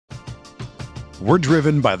We're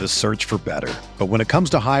driven by the search for better. But when it comes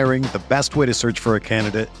to hiring, the best way to search for a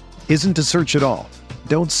candidate isn't to search at all.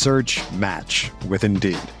 Don't search, match with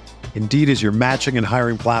Indeed. Indeed is your matching and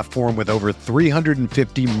hiring platform with over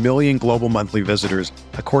 350 million global monthly visitors,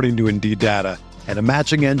 according to Indeed data, and a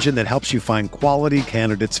matching engine that helps you find quality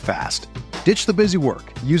candidates fast. Ditch the busy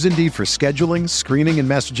work. Use Indeed for scheduling, screening, and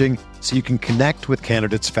messaging so you can connect with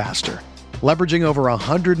candidates faster. Leveraging over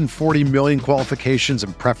 140 million qualifications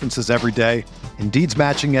and preferences every day, Indeed's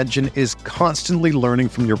matching engine is constantly learning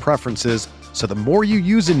from your preferences, so the more you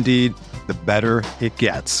use Indeed, the better it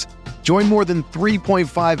gets. Join more than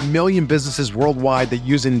 3.5 million businesses worldwide that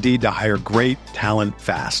use Indeed to hire great talent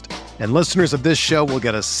fast. And listeners of this show will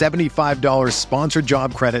get a $75 sponsored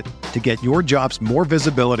job credit to get your jobs more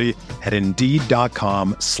visibility at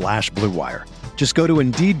Indeed.com/Blue Wire. Just go to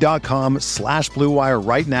Indeed.com/Blue Wire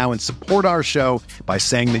right now and support our show by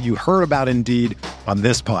saying that you heard about Indeed on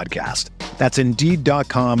this podcast. That's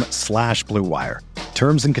Indeed.com/Blue Wire.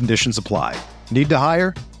 Terms and conditions apply. Need to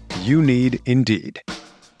hire? You need Indeed.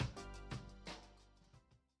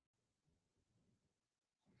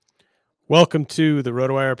 Welcome to the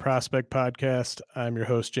RotoWire Prospect Podcast. I'm your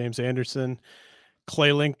host, James Anderson.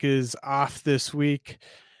 Clay Link is off this week,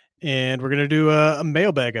 and we're going to do a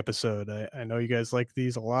mailbag episode. I know you guys like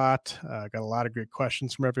these a lot. Got a lot of great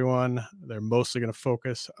questions from everyone. They're mostly going to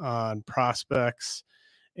focus on prospects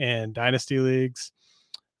and dynasty leagues.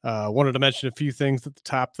 Wanted to mention a few things at the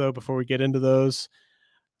top, though, before we get into those.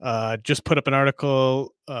 Just put up an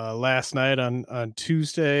article last night on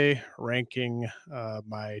Tuesday ranking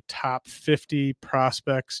my top 50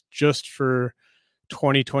 prospects just for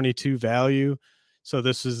 2022 value. So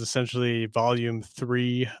this is essentially volume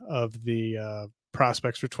 3 of the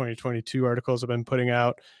prospects for 2022 articles I've been putting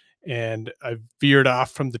out. And I veered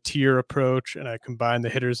off from the tier approach and I combined the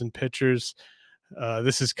hitters and pitchers.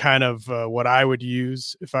 This is kind of what I would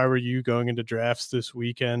use if I were you going into drafts this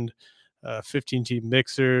weekend. 15 team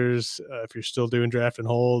mixers. If you're still doing draft and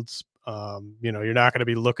holds, you're not going to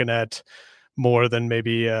be looking at more than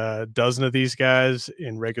maybe a dozen of these guys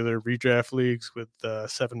in regular redraft leagues with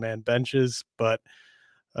 7-man benches, but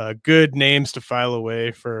good names to file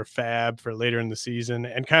away for fab for later in the season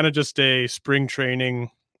and kind of just a spring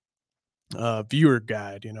training viewer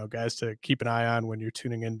guide, guys to keep an eye on when you're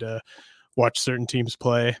tuning in to watch certain teams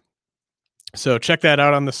play. So check that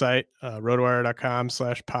out on the site,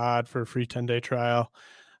 rotowire.com/pod for a free 10-day trial.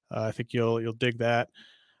 I think you'll dig that.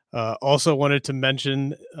 Also wanted to mention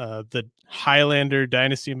the Highlander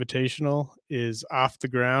Dynasty Invitational is off the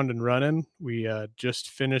ground and running. We just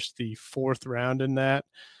finished the 4th round in that.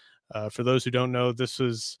 For those who don't know, this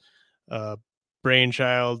was a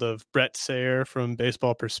brainchild of Brett Sayre from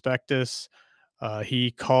Baseball Prospectus.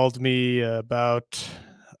 He called me about,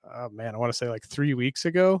 I want to say like 3 weeks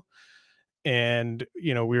ago. And,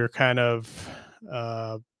 we were kind of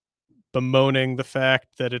bemoaning the fact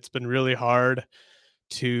that it's been really hard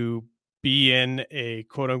to be in a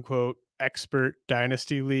quote unquote expert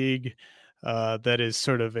dynasty league that is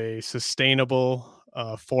sort of a sustainable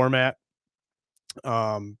format.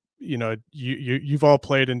 You've all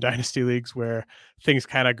played in dynasty leagues where things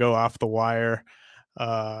kind of go off the wire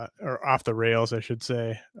or off the rails, I should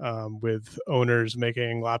say, with owners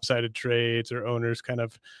making lopsided trades or owners kind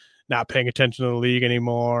of not paying attention to the league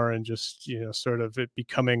anymore and just, sort of it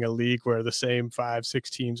becoming a league where the same 5-6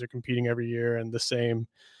 teams are competing every year and the same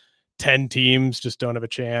 10 teams just don't have a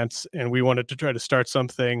chance. And we wanted to try to start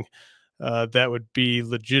something that would be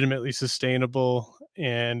legitimately sustainable.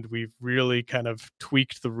 And we've really kind of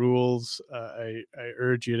tweaked the rules. I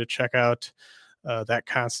urge you to check out that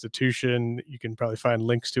constitution. You can probably find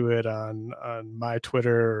links to it on my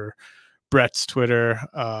Twitter or Brett's Twitter.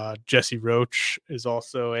 Jesse Roach is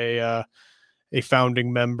also a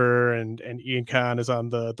founding member, and Ian Kahn is on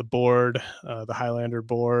the board, the Highlander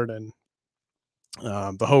board, and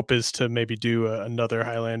the hope is to maybe do another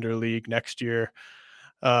Highlander league next year.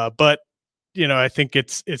 But I think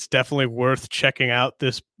it's definitely worth checking out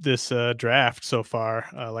this draft so far.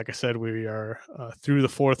 Like I said, we are through the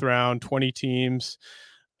 4th round, 20 teams.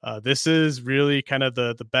 This is really kind of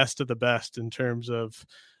the best of the best in terms of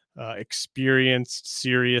experienced,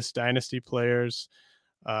 serious dynasty players.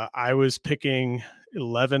 I was picking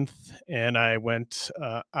 11th, and I went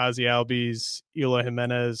Ozzie Albies, Eloy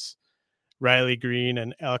Jimenez, Riley Green,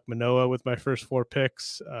 and Alek Manoah with my first 4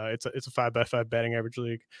 picks. It's a 5x5 batting average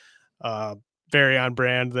league. Very on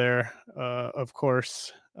brand there. Of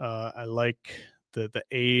course, I like the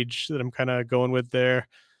age that I'm kind of going with there.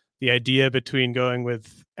 The idea between going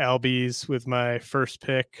with Albies with my first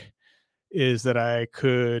pick is that I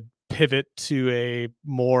could pivot to a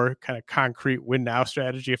more kind of concrete win now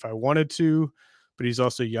strategy if I wanted to, but he's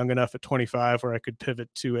also young enough at 25 where I could pivot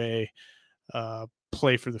to a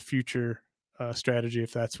play for the future strategy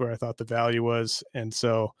if that's where I thought the value was. And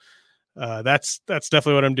so that's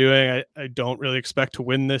definitely what I'm doing. I don't really expect to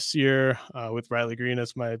win this year with Riley Green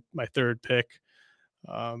as my third pick.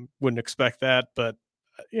 Wouldn't expect that, but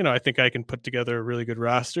I think I can put together a really good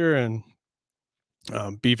roster and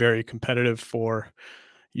be very competitive for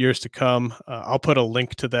years to come. I'll put a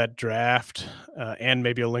link to that draft and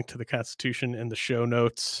maybe a link to the Constitution in the show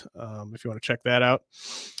notes if you want to check that out.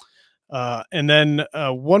 And then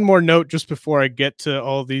one more note just before I get to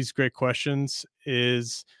all these great questions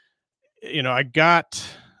is, I got,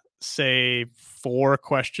 say, 4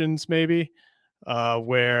 questions maybe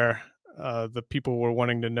where the people were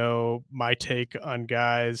wanting to know my take on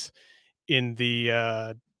guys in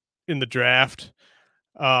the draft,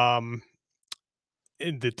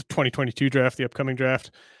 in the 2022 draft, the upcoming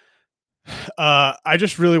draft. I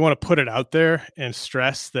just really want to put it out there and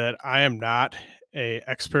stress that I am not a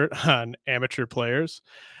expert on amateur players.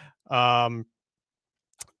 I,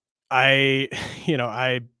 I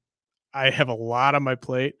have a lot on my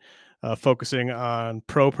plate, focusing on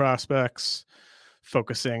pro prospects,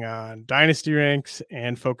 focusing on dynasty ranks,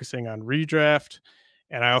 and focusing on redraft.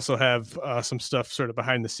 And I also have some stuff sort of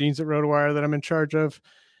behind the scenes at RotoWire that I'm in charge of.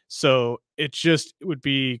 So it would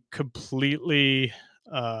be completely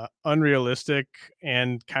unrealistic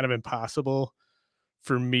and kind of impossible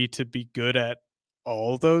for me to be good at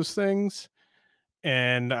all those things.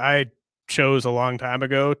 And I chose a long time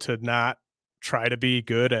ago to not try to be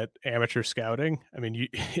good at amateur scouting. I mean,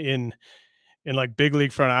 in like big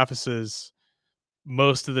league front offices,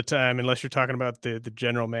 most of the time, unless you're talking about the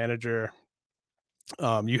general manager,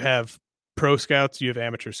 you have pro scouts, you have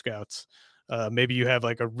amateur scouts. Maybe you have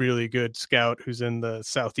like a really good scout who's in the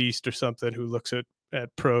Southeast or something who looks at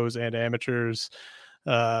pros and amateurs,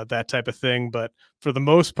 that type of thing. But for the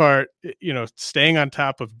most part, staying on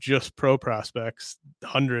top of just pro prospects,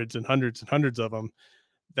 hundreds and hundreds and hundreds of them,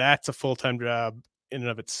 that's a full-time job in and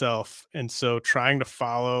of itself. And so trying to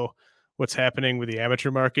follow what's happening with the amateur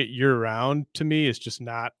market year round to me is just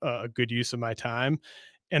not a good use of my time.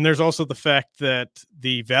 And there's also the fact that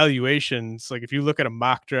the valuations, like if you look at a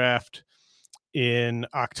mock draft in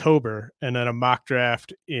October and then a mock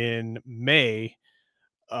draft in May,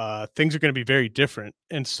 things are going to be very different.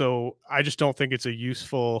 And so I just don't think it's a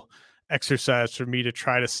useful exercise for me to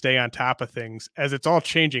try to stay on top of things as it's all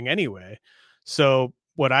changing anyway. So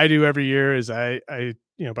what I do every year is I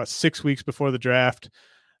about 6 weeks before the draft,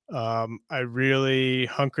 I really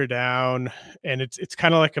hunker down, and it's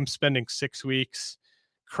kind of like I'm spending 6 weeks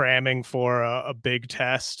cramming for a big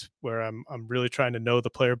test where I'm really trying to know the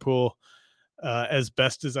player pool as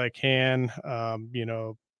best as I can.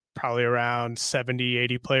 Probably around 70,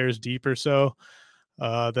 80 players deep or so,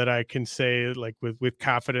 that I can say like with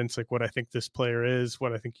confidence, like what I think this player is,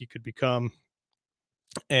 what I think he could become.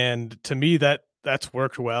 And to me, that's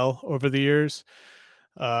worked well over the years.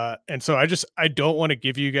 And so I don't want to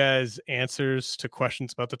give you guys answers to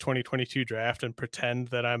questions about the 2022 draft and pretend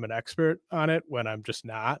that I'm an expert on it when I'm just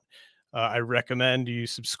not. I recommend you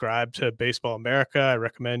subscribe to Baseball America. I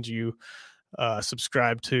recommend you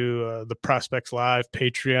subscribe to the Prospects Live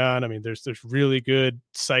Patreon. I mean, there's really good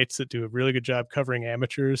sites that do a really good job covering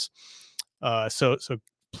amateurs. So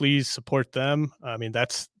please support them. I mean,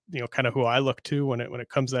 that's kind of who I look to when it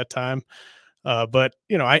comes that time. But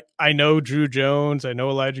I know Drew Jones, I know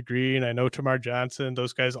Elijah Green, I know Tamar Johnson.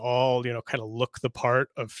 Those guys all kind of look the part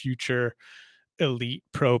of future elite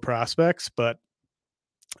pro prospects. But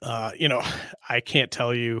I can't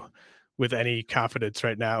tell you with any confidence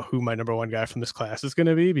right now who my number one guy from this class is going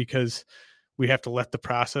to be, because we have to let the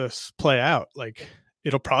process play out. Like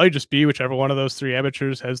it'll probably just be whichever one of those 3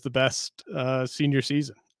 amateurs has the best senior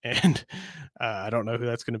season. And I don't know who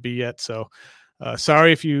that's going to be yet. So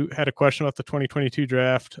sorry if you had a question about the 2022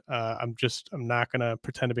 draft. I'm not going to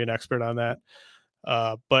pretend to be an expert on that.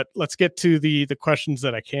 But let's get to the questions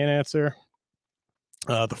that I can answer.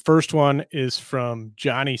 The first one is from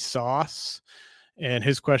Johnny Sauce. And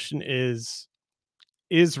his question is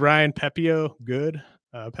Ryan Pepiot good?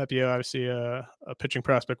 Pepiot, obviously a pitching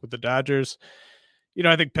prospect with the Dodgers.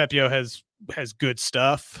 I think Pepiot has good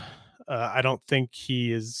stuff. I don't think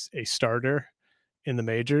he is a starter in the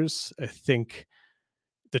majors. I think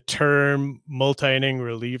the term multi-inning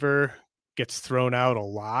reliever gets thrown out a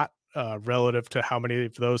lot relative to how many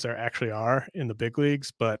of those there actually are in the big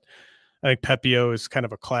leagues. But I think Pepiot is kind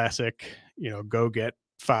of a classic, go get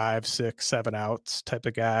 5, 6, 7 outs type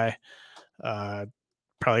of guy.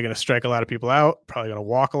 Probably going to strike a lot of people out, probably going to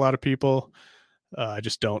walk a lot of people. I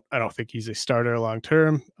don't think he's a starter long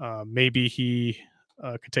term. Maybe he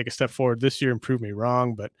could take a step forward this year and prove me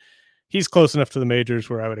wrong, but he's close enough to the majors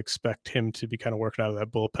where I would expect him to be kind of working out of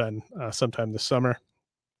that bullpen sometime this summer.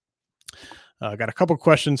 Got a couple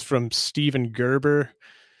questions from Steven Gerber.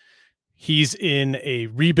 He's in a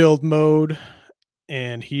rebuild mode,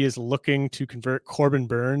 and he is looking to convert Corbin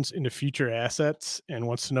Burnes into future assets and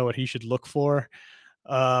wants to know what he should look for.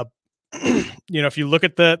 If you look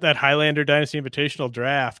at that Highlander Dynasty Invitational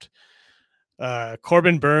draft,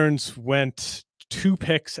 Corbin Burnes went 2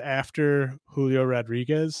 picks after Julio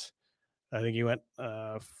Rodriguez. I think he went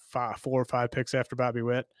 4 or 5 picks after Bobby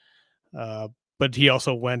Witt. But he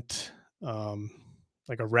also went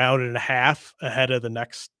like a round and a half ahead of the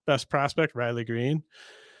next best prospect, Riley Green.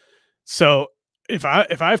 So if I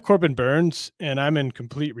have Corbin Burnes and I'm in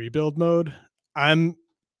complete rebuild mode, I'm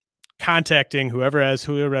contacting whoever has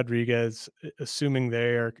Julio Rodriguez, assuming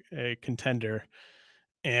they are a contender.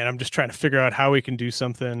 And I'm just trying to figure out how we can do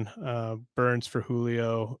something. Burnes for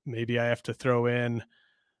Julio. Maybe I have to throw in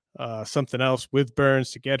something else with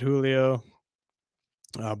Burnes to get Julio.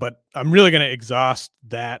 But I'm really going to exhaust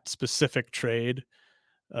that specific trade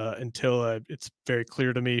until it's very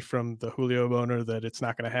clear to me from the Julio owner that it's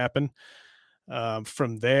not going to happen.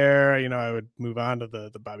 From there, I would move on to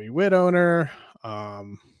the Bobby Witt owner.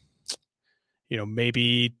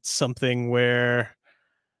 Maybe something where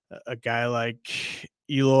a guy like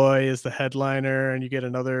Eloy is the headliner and you get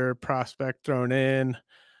another prospect thrown in.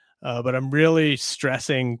 But I'm really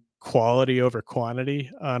stressing quality over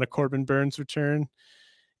quantity on a Corbin Burnes return.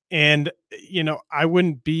 And, I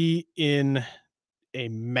wouldn't be in a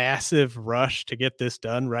massive rush to get this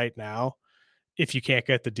done right now if you can't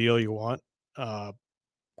get the deal you want.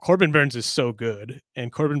 Corbin Burnes is so good,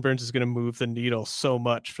 and Corbin Burnes is going to move the needle so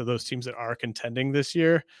much for those teams that are contending this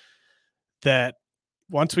year that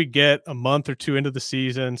once we get a month or two into the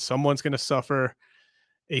season, someone's going to suffer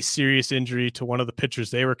a serious injury to one of the pitchers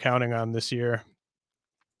they were counting on this year.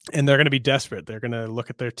 And they're going to be desperate. They're going to look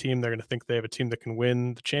at their team. They're going to think they have a team that can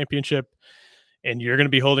win the championship. And you're going to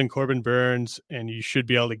be holding Corbin Burnes, and you should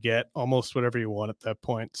be able to get almost whatever you want at that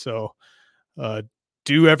point. So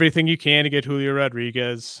do everything you can to get Julio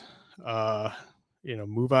Rodriguez.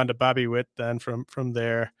 Move on to Bobby Witt then from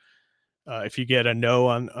there. If you get a no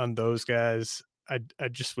on those guys, I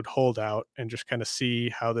just would hold out and just kind of see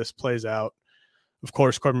how this plays out. Of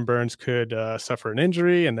course, Corbin Burnes could suffer an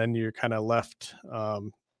injury, and then you're kind of left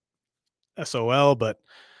SOL, but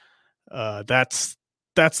that's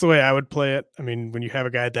the way I would play it. I mean, when you have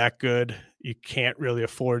a guy that good, you can't really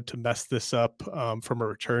afford to mess this up from a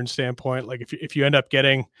return standpoint. Like if you end up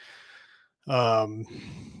getting, like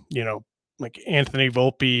Anthony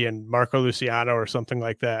Volpe and Marco Luciano or something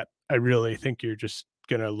like that, I really think you're just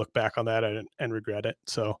going to look back on that and regret it.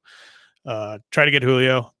 So try to get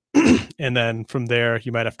Julio. And then from there,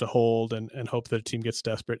 you might have to hold and hope that a team gets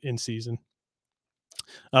desperate in season.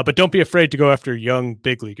 But don't be afraid to go after young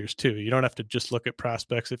big leaguers too. You don't have to just look at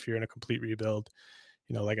prospects if you're in a complete rebuild.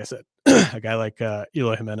 Like I said, a guy like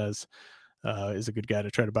Eloy Jimenez is a good guy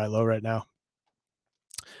to try to buy low right now.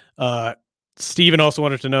 Steven also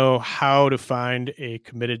wanted to know how to find a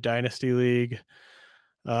committed dynasty league.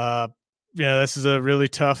 This is a really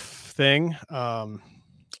tough thing.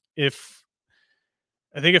 If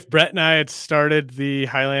Brett and I had started the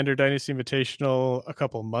Highlander Dynasty Invitational a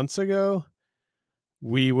couple months ago,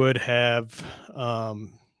 we would have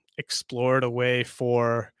explored a way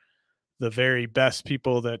for the very best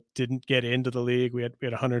people that didn't get into the league. We had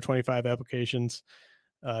 125 applications.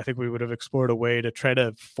 I think we would have explored a way to try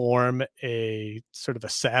to form a sort of a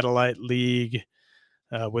satellite league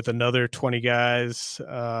with another 20 guys,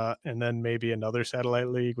 and then maybe another satellite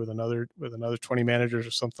league with another 20 managers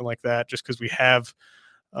or something like that, just because we have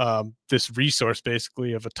this resource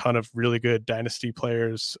basically of a ton of really good dynasty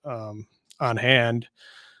players on hand.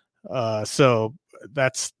 So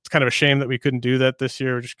that's kind of a shame that we couldn't do that this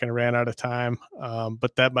year. We just kind of ran out of time.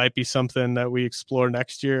 But that might be something that we explore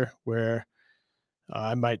next year, where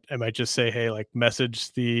I might just say, hey, like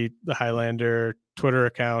message the Highlander Twitter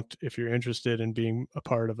account if you're interested in being a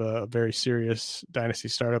part of a very serious dynasty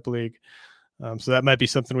startup league. So that might be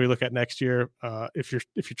something we look at next year. If you're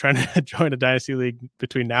trying to join a dynasty league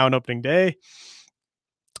between now and opening day,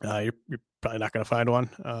 you're probably not going to find one,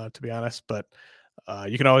 to be honest. But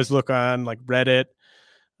you can always look on like Reddit.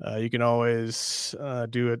 You can always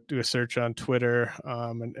do a search on Twitter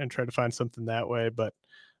and try to find something that way. But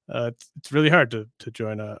it's really hard to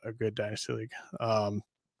join a good dynasty league.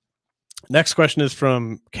 Next question is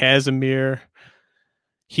from Casimir.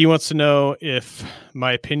 He wants to know if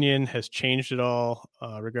my opinion has changed at all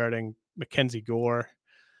regarding Mackenzie Gore.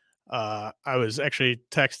 I was actually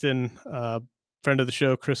texting a friend of the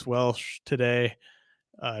show, Chris Welsh, today,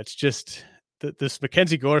 It's just this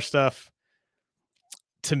Mackenzie Gore stuff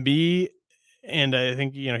to me, and I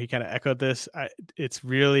think he kind of echoed this. It's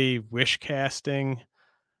really wish casting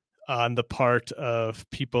on the part of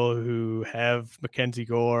people who have Mackenzie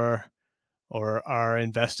Gore or are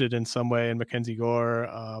invested in some way in Mackenzie Gore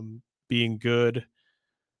being good.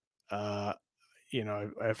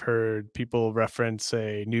 I've heard people reference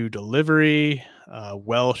a new delivery.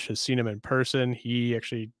 Welsh has seen him in person. He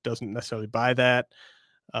actually doesn't necessarily buy that.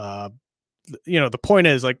 Uh, the point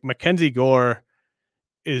is, like, Mackenzie Gore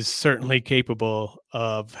is certainly capable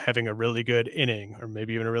of having a really good inning, or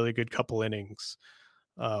maybe even a really good couple innings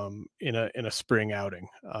in a spring outing.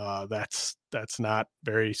 That's not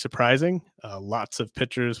very surprising. Lots of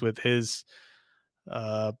pitchers with his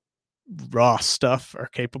uh, raw stuff are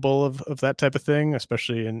capable of that type of thing,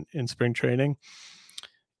 especially in spring training.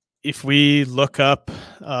 If we look up,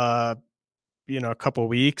 a couple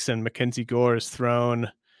weeks and Mackenzie Gore has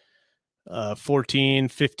thrown 14,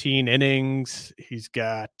 15 innings, he's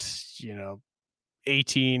got,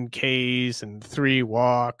 18 Ks and 3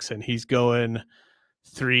 walks, and he's going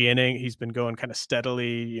 3 innings. He's been going kind of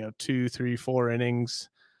steadily, 2, 3, 4 innings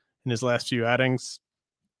in his last few outings.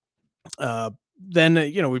 Then,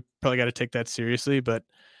 we probably got to take that seriously, but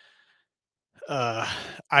I'm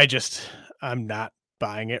not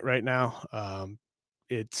buying it right now.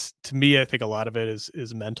 It's, to me, I think a lot of it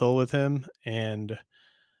is mental with him, and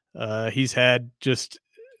he's had just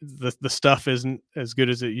the stuff isn't as good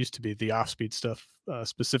as it used to be, the off speed stuff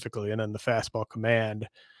specifically, and then the fastball command,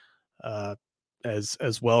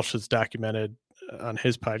 as Welsh has documented on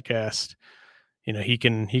his podcast. He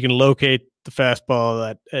can locate the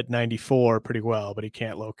fastball at 94 pretty well, but he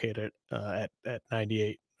can't locate it at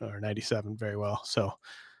 98 or 97 very well. So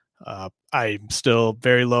I'm still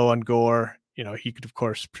very low on Gore. He could, of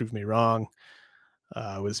course, prove me wrong.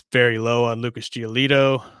 I was very low on Lucas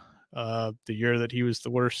Giolito the year that he was the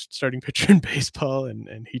worst starting pitcher in baseball,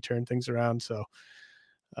 and he turned things around. So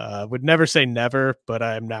would never say never, but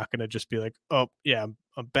I'm not going to just be like, oh yeah,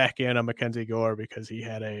 I'm back in on Mackenzie Gore because he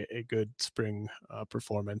had a good spring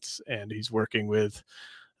performance and he's working with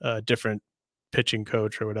a different pitching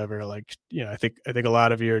coach or whatever. Like, I think a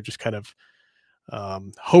lot of you are just kind of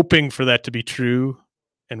hoping for that to be true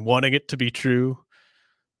and wanting it to be true.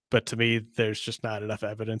 But to me, there's just not enough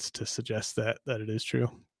evidence to suggest that it is true.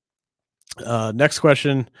 Next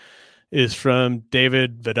question is from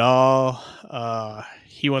David Vidal.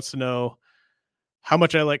 He wants to know how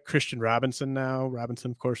much I like Christian Robinson now.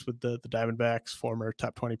 Robinson, of course, with the Diamondbacks, former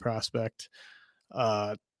top 20 prospect.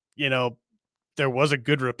 There was a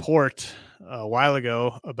good report a while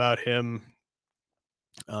ago about him,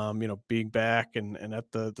 being back and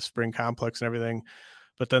at the spring complex and everything.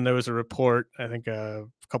 But then there was a report, I think a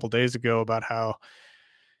couple days ago, about how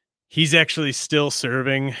he's actually still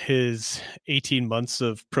serving his 18 months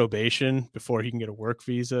of probation before he can get a work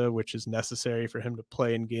visa, which is necessary for him to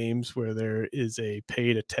play in games where there is a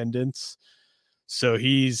paid attendance. So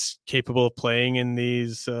he's capable of playing in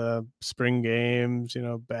these spring games,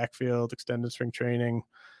 backfield, extended spring training.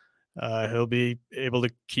 He'll be able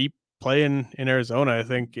to keep playing in Arizona, I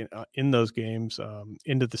think, in those games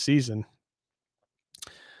into the season.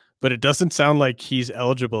 But it doesn't sound like he's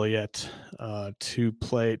eligible yet to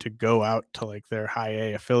go out to like their high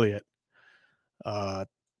A affiliate.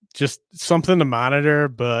 Just something to monitor,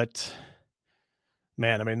 but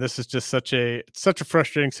man, I mean, this is just such a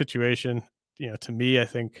frustrating situation. To me, I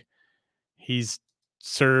think he's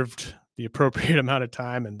served the appropriate amount of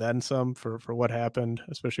time and then some for what happened,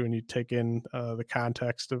 especially when you take in the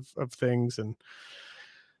context of things. And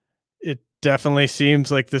it definitely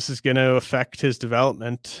seems like this is going to affect his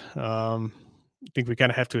development. I think we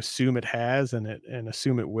kind of have to assume it has and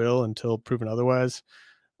assume it will until proven otherwise.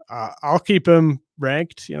 I'll keep him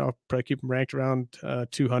ranked, probably keep him ranked around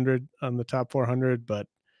 200 on the top 400, but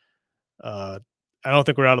I don't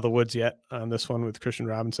think we're out of the woods yet on this one with Christian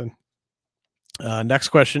Robinson. Next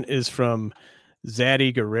question is from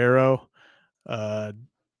Zaddy Guerrero.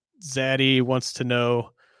 Zaddy wants to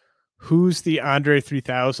know who's the Andre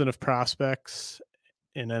 3000 of prospects,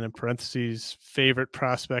 and then in parentheses, favorite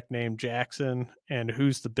prospect named Jackson, and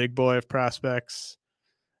who's the big boy of prospects,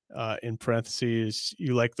 in parentheses,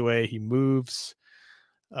 you like the way he moves.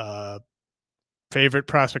 Favorite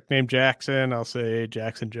prospect named Jackson, I'll say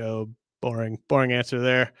Jackson Jobe. Boring answer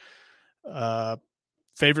there.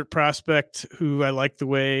 Favorite prospect who I like the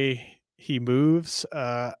way he moves,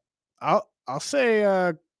 I'll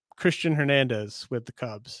say Christian Hernandez with the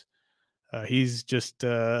Cubs. He's just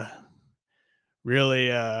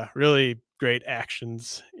really great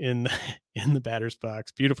actions in the batter's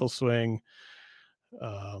box. Beautiful swing.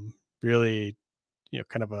 Really,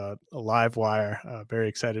 kind of a live wire. Very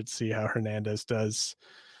excited to see how Hernandez does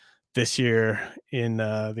this year in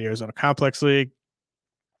the Arizona Complex League.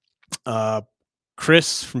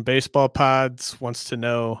 Chris from Baseball Pods wants to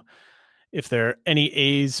know if there are any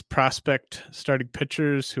A's prospect starting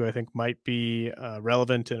pitchers who I think might be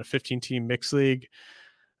relevant in a 15-team mixed league.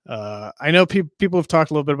 I know people have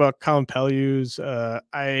talked a little bit about Colin Pellews.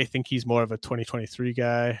 I think he's more of a 2023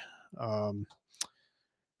 guy.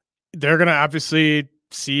 They're going to obviously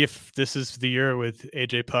see if this is the year with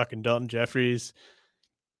AJ Puck and Dalton Jeffries.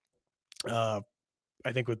 I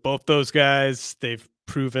think with both those guys, they've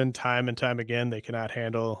proven time and time again they cannot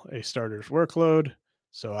handle a starter's workload.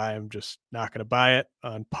 So I am just not going to buy it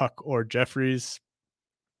on Puck or Jeffries.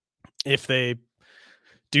 If they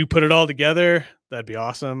do put it all together, that'd be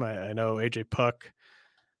awesome. I know AJ Puck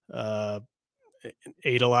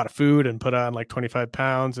ate a lot of food and put on like 25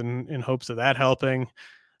 pounds in hopes of that helping.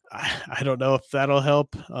 I don't know if that'll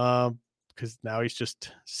help because now he's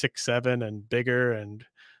just 6'7" and bigger, and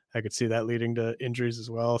I could see that leading to injuries as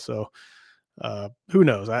well. So who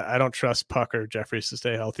knows? I don't trust Puck or Jeffries to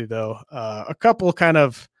stay healthy, though. A couple kind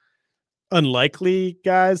of unlikely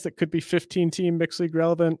guys that could be 15-team mixed league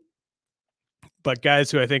relevant, but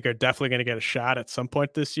guys who I think are definitely going to get a shot at some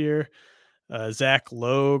point this year. Zach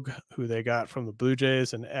Logue, who they got from the Blue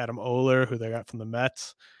Jays, and Adam Oler, who they got from the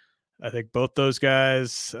Mets. I think both those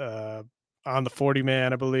guys on the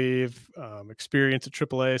 40-man, I believe, experience at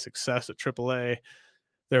AAA, success at AAA.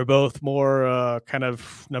 They're both more kind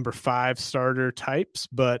of number 5 starter types,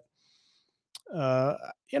 but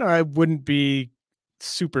I wouldn't be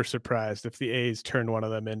super surprised if the A's turned one of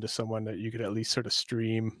them into someone that you could at least sort of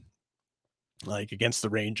stream, like against the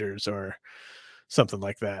Rangers or something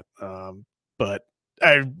like that. But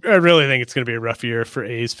I really think it's going to be a rough year for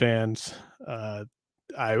A's fans.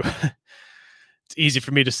 It's easy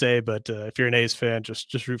for me to say, but if you're an A's fan,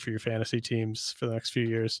 just root for your fantasy teams for the next few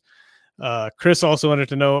years. Chris also wanted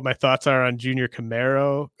to know what my thoughts are on Junior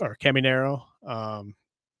Caminero.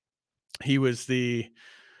 He was the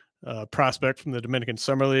prospect from the Dominican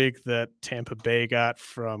Summer League that Tampa Bay got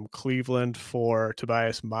from Cleveland for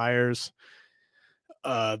Tobias Myers.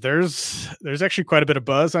 There's actually quite a bit of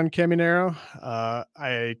buzz on Caminero.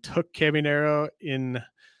 I took Caminero in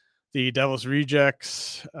the Devils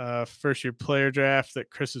Rejects first-year player draft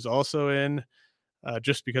that Chris is also in,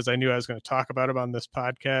 just because I knew I was going to talk about him on this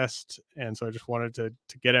podcast, and so I just wanted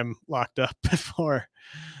to get him locked up before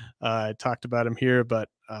I talked about him here. But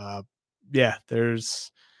yeah,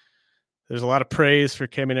 there's a lot of praise for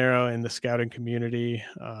Caminero in the scouting community.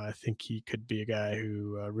 I think he could be a guy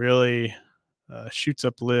who really shoots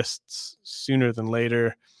up lists sooner than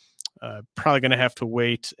later. Probably going to have to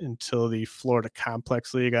wait until the Florida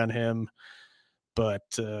Complex League on him, but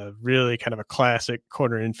really kind of a classic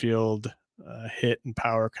corner infield hit and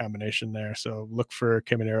power combination there. So look for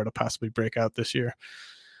Caminero to possibly break out this year.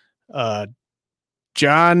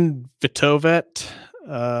 John Vitovet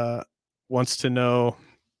wants to know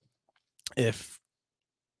if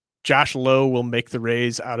Josh Lowe will make the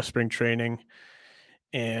Rays out of spring training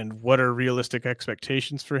and what are realistic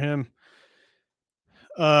expectations for him.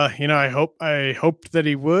 I hoped that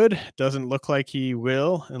he would. Doesn't look like he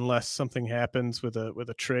will unless something happens with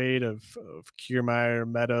a trade of Kiermaier,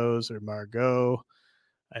 Meadows, or Margot.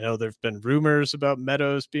 I know there've been rumors about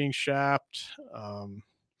Meadows being shopped.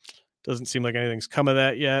 Doesn't seem like anything's come of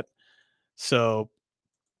that yet. So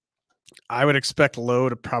I would expect Lowe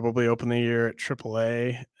to probably open the year at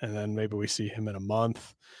AAA, and then maybe we see him in a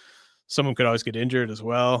month. Someone could always get injured as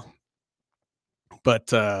well.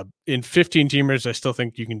 But in 15 teamers, I still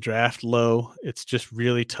think you can draft Lowe. It's just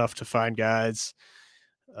really tough to find guys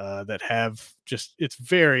that have it's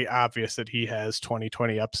very obvious that he has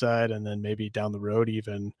 20 upside, and then maybe down the road,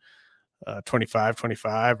 even 25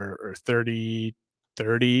 or 30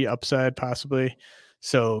 upside possibly.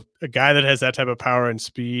 So a guy that has that type of power and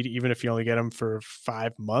speed, even if you only get him for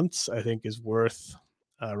 5 months, I think is worth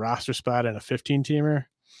a roster spot in a 15 teamer.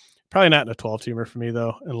 Probably not in a 12-teamer for me,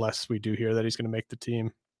 though, unless we do hear that he's going to make the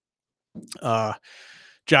team.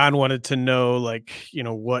 John wanted to know,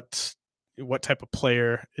 what type of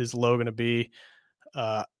player is Lowe going to be?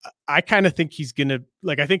 I kind of think he's going to,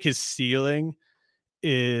 I think his ceiling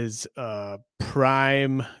is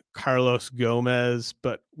prime Carlos Gomez,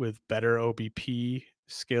 but with better OBP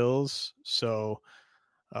skills. So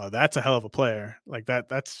that's a hell of a player.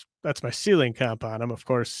 That's my ceiling comp on him. Of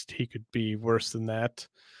course, he could be worse than that.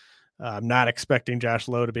 I'm not expecting Josh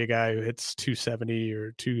Lowe to be a guy who hits 270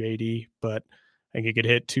 or 280, but I think he could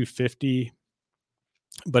hit 250.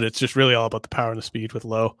 But it's just really all about the power and the speed with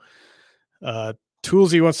Lowe.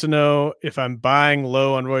 Toolsy wants to know if I'm buying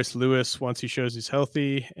low on Royce Lewis once he shows he's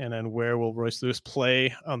healthy, and then where will Royce Lewis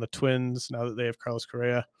play on the Twins now that they have Carlos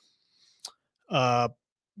Correa? I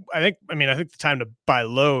think the time to buy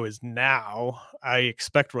low is now. I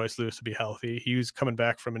expect Royce Lewis to be healthy. He was coming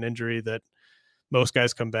back from an injury that most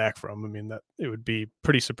guys come back from. I mean, that it would be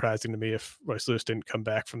pretty surprising to me if Royce Lewis didn't come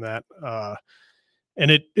back from that.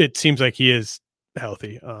 And it seems like he is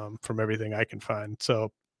healthy from everything I can find.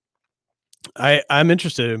 So I'm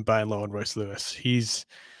interested in buying low on Royce Lewis. He's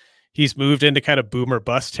moved into kind of boomer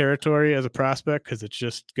bust territory as a prospect because it's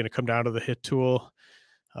just going to come down to the hit tool.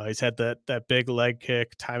 He's had that big leg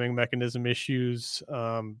kick, timing mechanism issues,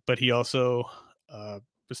 but he also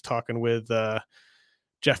was talking with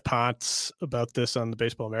Jeff Ponce about this on the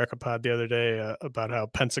Baseball America pod the other day about how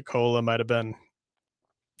Pensacola might have been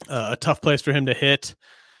a tough place for him to hit.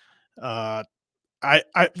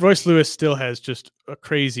 Royce Lewis still has just a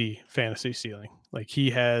crazy fantasy ceiling. Like,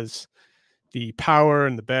 he has the power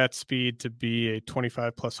and the bat speed to be a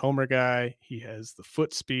 25 plus homer guy. He has the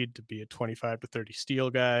foot speed to be a 25 to 30 steal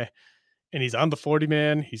guy, and he's on the 40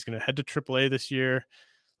 man. He's going to head to AAA this year.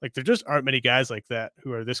 Like, there just aren't many guys like that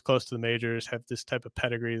who are this close to the majors, have this type of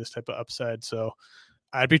pedigree, this type of upside. So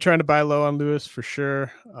I'd be trying to buy low on Lewis for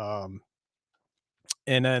sure.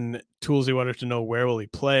 And then Toolsy wanted to know, where will he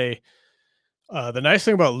play? The nice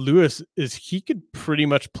thing about Lewis is he could pretty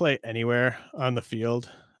much play anywhere on the field.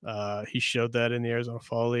 He showed that in the Arizona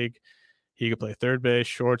Fall League. He could play third base,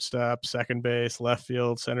 shortstop, second base, left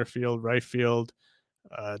field, center field, right field.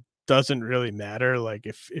 Doesn't really matter. Like,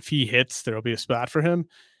 if he hits, there'll be a spot for him.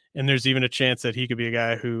 And there's even a chance that he could be a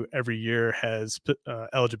guy who every year has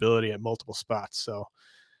eligibility at multiple spots. So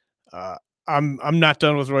I'm not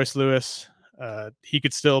done with Royce Lewis. He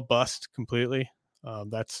could still bust completely.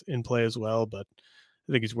 That's in play as well, but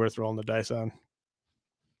I think he's worth rolling the dice on.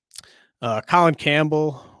 Colin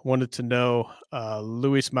Campbell wanted to know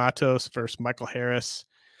Luis Matos versus Michael Harris,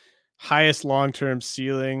 highest long-term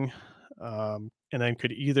ceiling, and then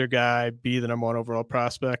could either guy be the number one overall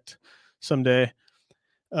prospect someday?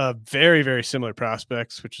 Very, very similar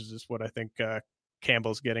prospects, which is just what I think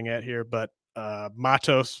Campbell's getting at here. But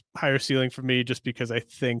Matos, higher ceiling for me, just because I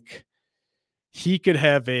think he could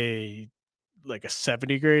have a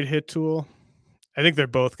 70 grade hit tool. I think they're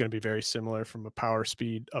both going to be very similar from a power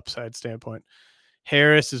speed upside standpoint.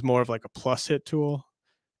 Harris is more of like a plus hit tool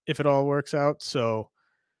if it all works out. So,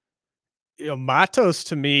 Matos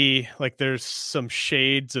to me, like, there's some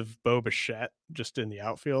shades of Bo Bichette just in the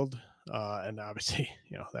outfield. And obviously,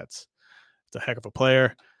 that's a heck of a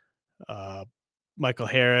player. Michael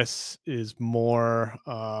Harris is more,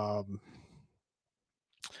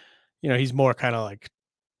 he's more kind of like,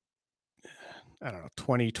 I don't know,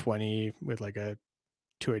 2020 with like a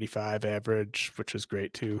 285 average, which is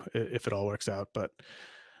great too, if it all works out. But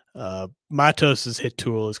Matos's hit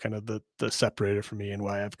tool is kind of the separator for me and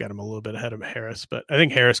why I've got him a little bit ahead of Harris. But I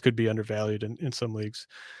think Harris could be undervalued in some leagues.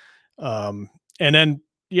 And then,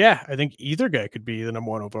 I think either guy could be the number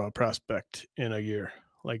one overall prospect in a year.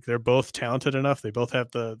 Like, they're both talented enough. They both have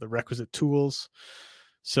the requisite tools.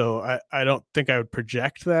 So I don't think I would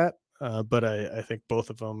project that, but I think both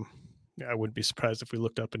of them, I wouldn't be surprised if we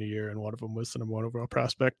looked up in a year and one of them was the number one overall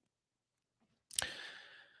prospect.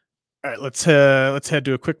 All right, let's head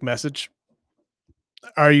to a quick message.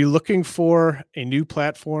 Are you looking for a new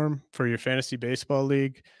platform for your fantasy baseball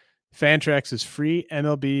league? Fantrax's free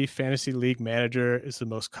MLB Fantasy League Manager is the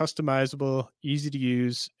most customizable, easy to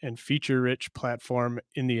use, and feature-rich platform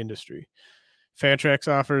in the industry. Fantrax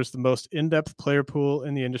offers the most in-depth player pool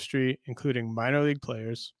in the industry, including minor league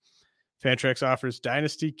players. Fantrax offers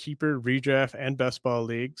Dynasty, Keeper, Redraft, and Best Ball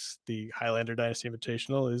leagues. The Highlander Dynasty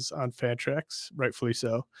Invitational is on Fantrax, rightfully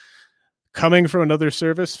so. Coming from another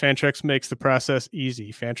service, Fantrax makes the process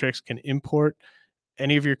easy. Fantrax can import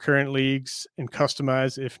any of your current leagues and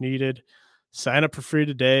customize if needed. Sign up for free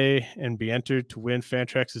today and be entered to win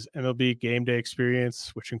Fantrax's MLB Game Day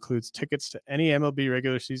experience, which includes tickets to any MLB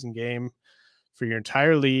regular season game for your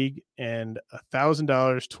entire league and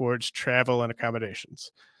 $1,000 towards travel and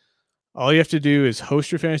accommodations. All you have to do is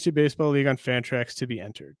host your fantasy baseball league on Fantrax to be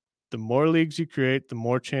entered. The more leagues you create, the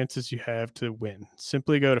more chances you have to win.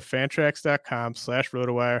 Simply go to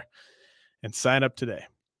fantrax.com/rotowire and sign up today.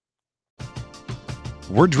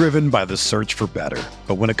 We're driven by the search for better.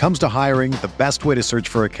 But when it comes to hiring, the best way to search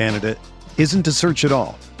for a candidate isn't to search at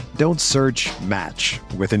all. Don't search, match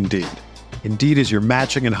with Indeed. Indeed is your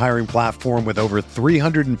matching and hiring platform with over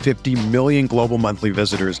 350 million global monthly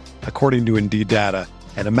visitors, according to Indeed data,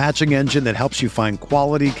 and a matching engine that helps you find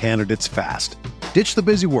quality candidates fast. Ditch the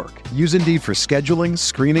busy work. Use Indeed for scheduling,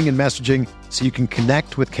 screening, and messaging so you can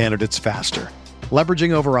connect with candidates faster.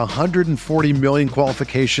 Leveraging over 140 million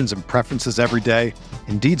qualifications and preferences every day,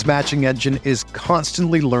 Indeed's matching engine is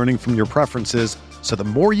constantly learning from your preferences, so the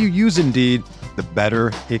more you use Indeed, the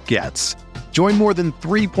better it gets. Join more than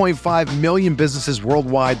 3.5 million businesses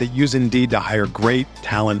worldwide that use Indeed to hire great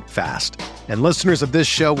talent fast. And listeners of this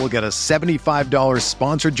show will get a $75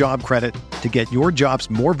 sponsored job credit to get your jobs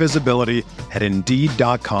more visibility at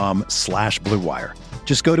Indeed.com/Blue Wire.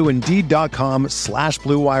 Just go to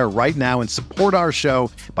Indeed.com/Blue Wire right now and support our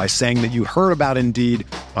show by saying that you heard about Indeed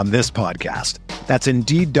on this podcast. That's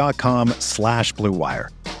Indeed.com/Blue Wire.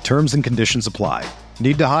 Terms and conditions apply.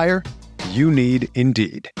 Need to hire? You need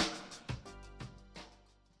Indeed.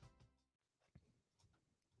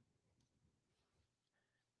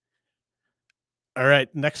 All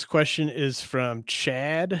right. Next question is from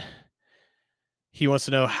Chad. He wants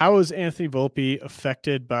to know, how is Anthony Volpe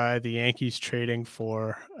affected by the Yankees trading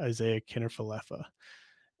for Isaiah Kiner-Falefa?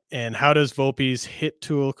 And how does Volpe's hit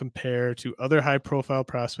tool compare to other high-profile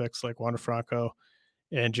prospects like Wander Franco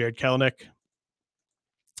and Jared Kelenic?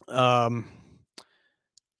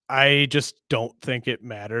 I just don't think it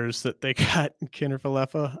matters that they got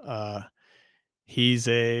Kiner-Falefa. He's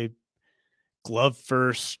a glove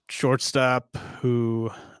first shortstop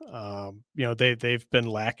who, they've been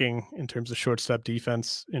lacking in terms of shortstop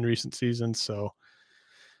defense in recent seasons. So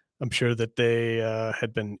I'm sure that they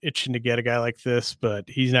had been itching to get a guy like this, but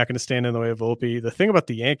he's not going to stand in the way of Volpe. The thing about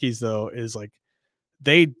the Yankees, though, is like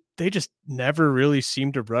they just never really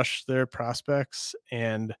seem to rush their prospects,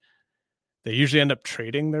 and they usually end up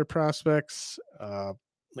trading their prospects.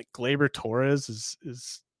 Like Gleyber Torres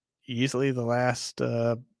is easily the last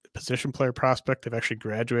position player prospect they've actually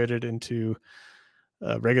graduated into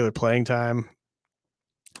regular playing time.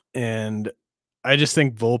 And I just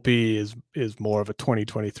think Volpe is more of a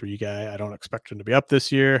 2023 guy. I don't expect him to be up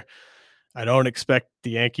this year. I don't expect the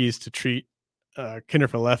Yankees to treat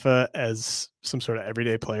Kiner-Falefa as some sort of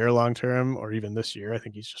everyday player long term, or even this year. I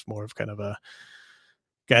think he's just more of kind of a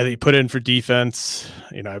guy that you put in for defense.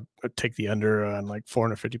 I would take the under on like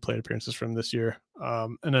 450 plate appearances from this year.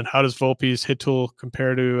 And then how does Volpe's hit tool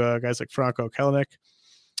compare to guys like Franco, Kelenic?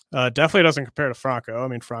 Definitely doesn't compare to Franco. I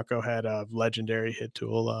mean, Franco had a legendary hit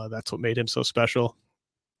tool. That's what made him so special.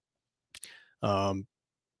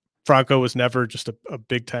 Franco was never just a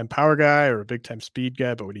big time power guy or a big time speed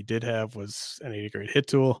guy, but what he did have was a great hit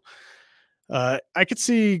tool. I could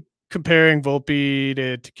see comparing Volpe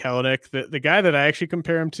to Kelenic. The guy that I actually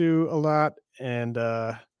compare him to a lot, and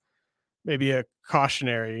maybe a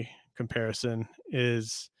cautionary comparison,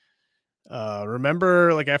 is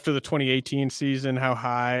remember like after the 2018 season, how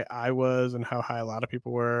high I was and how high a lot of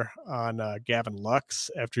people were on Gavin Lux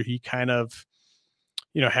after he kind of,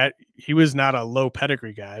 he was not a low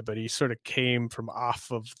pedigree guy, but he sort of came from off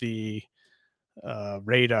of the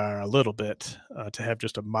radar a little bit to have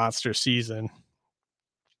just a monster season.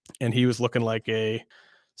 And he was looking like a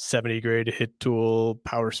 70 grade hit tool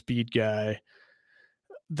power speed guy.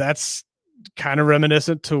 That's kind of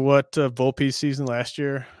reminiscent to what Volpe's season last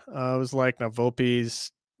year was like. Now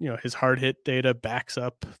Volpe's, his hard hit data backs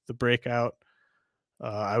up the breakout.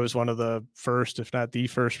 I was one of the first, if not the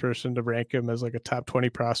first person to rank him as like a top 20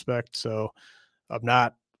 prospect. So I'm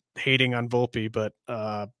not hating on Volpe, but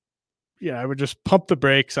I would just pump the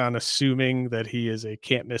brakes on assuming that he is a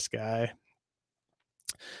can't miss guy.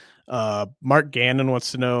 Mark Gannon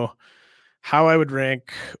wants to know how I would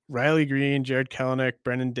rank Riley Green, Jared Kelenic,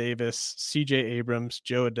 Brendan Davis, CJ Abrams,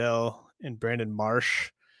 Joe Adell, and Brandon Marsh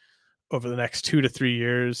over the next 2 to 3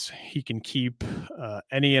 years. He can keep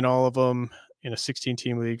any and all of them in a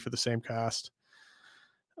 16-team league for the same cost.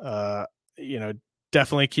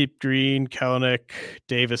 Definitely keep Green, Kelenic,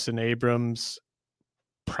 Davis, and Abrams.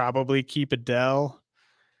 Probably keep Adell.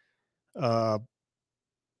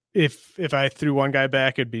 If I threw one guy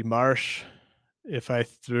back, it'd be Marsh. If I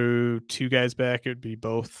threw two guys back, it would be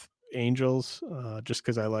both Angels, just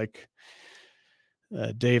because I like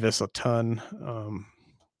Davis a ton.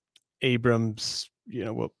 Abrams,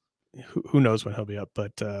 who knows when he'll be up,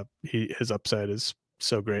 but his upside is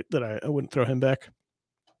so great that I wouldn't throw him back.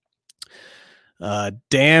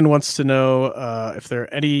 Dan wants to know if there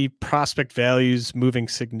are any prospect values moving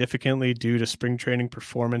significantly due to spring training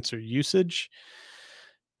performance or usage.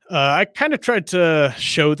 I kind of tried to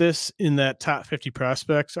show this in that top 50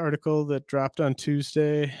 prospects article that dropped on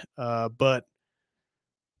Tuesday. But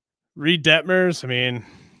Reed Detmers,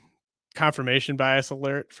 confirmation bias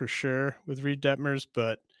alert for sure with Reed Detmers,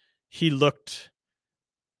 but he looked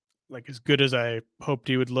like as good as I hoped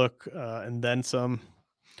he would look, and then some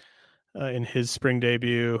in his spring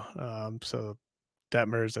debut. So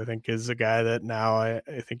Detmers, I think, is a guy that now I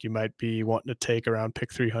think you might be wanting to take around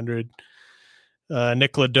pick 300.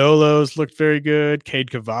 Nick Lodolo's looked very good.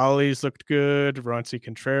 Cade Cavalli's looked good. Roansy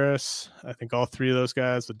Contreras. I think all three of those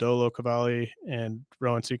guys, Lodolo, Cavalli, and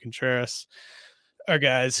Roansy Contreras, are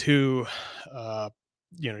guys who,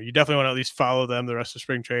 you definitely want to at least follow them the rest of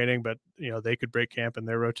spring training, but, they could break camp in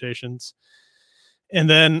their rotations. And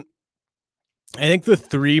then I think the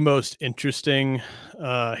three most interesting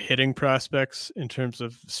hitting prospects in terms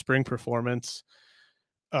of spring performance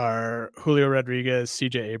are Julio Rodriguez,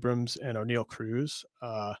 CJ Abrams, and O'Neal Cruz.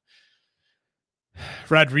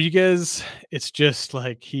 Rodriguez, it's just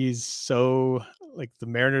like he's so, like, the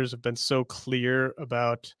Mariners have been so clear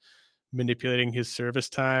about manipulating his service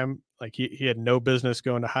time. Like he had no business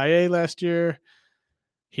going to high A last year.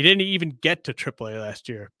 He didn't even get to AAA last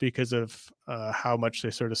year because of how much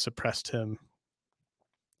they sort of suppressed him.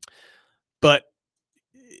 But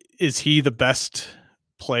is he the best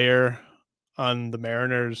player on the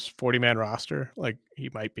Mariners 40-man roster? Like, he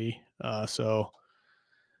might be. So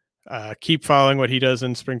keep following what he does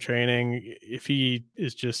in spring training. If he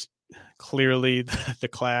is just clearly the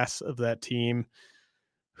class of that team,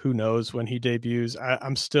 who knows when he debuts.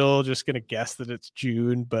 I'm still just going to guess that it's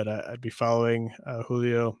June, but I'd be following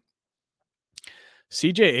Julio.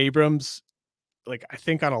 CJ Abrams, like, I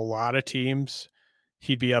think on a lot of teams,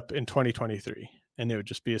 he'd be up in 2023, and it would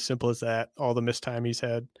just be as simple as that. All the missed time he's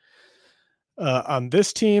had. On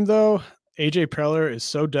this team, though, AJ Preller is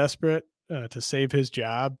so desperate to save his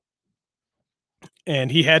job, and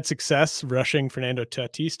he had success rushing Fernando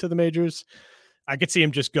Tatis to the majors. I could see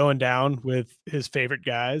him just going down with his favorite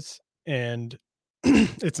guys, and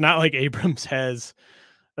it's not like Abrams has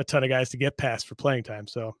a ton of guys to get past for playing time.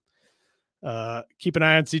 So keep an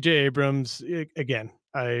eye on CJ Abrams. Again,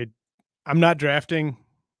 I'm not drafting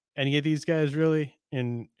any of these guys really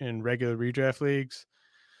in regular redraft leagues,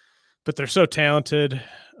 but they're so talented.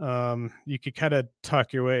 You could kind of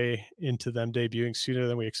talk your way into them debuting sooner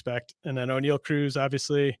than we expect. And then O'Neal Cruz,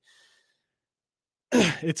 obviously,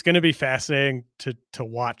 it's going to be fascinating to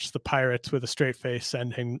watch the Pirates with a straight face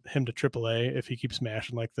send him to AAA if he keeps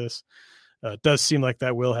smashing like this. It does seem like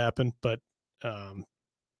that will happen, but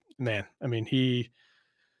man, I mean,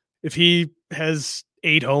 if he has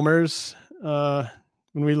 8 homers when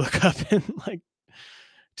we look up in like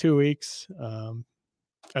 2 weeks,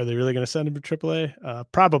 are they really going to send him to AAA?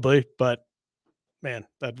 Probably, but man,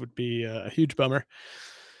 that would be a huge bummer.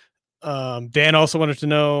 Dan also wanted to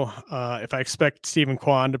know if I expect Stephen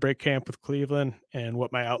Kwan to break camp with Cleveland and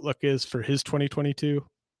what my outlook is for his 2022.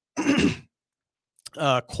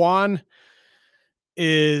 Kwan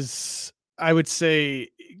is, I would say,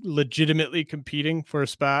 legitimately competing for a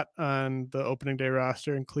spot on the opening day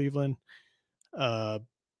roster in Cleveland.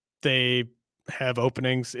 They have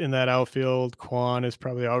openings in that outfield. Kwan is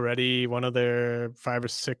probably already one of their 5 or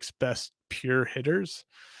 6 best pure hitters.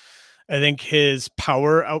 I think his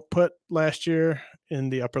power output last year in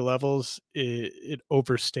the upper levels, it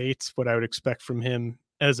overstates what I would expect from him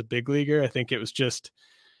as a big leaguer. I think it was just,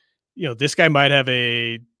 this guy might have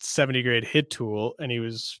a 70 grade hit tool, and he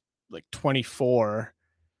was like 24.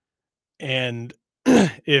 And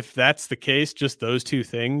if that's the case, just those two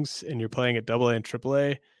things, and you're playing at AA and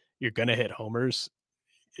AAA, you're going to hit homers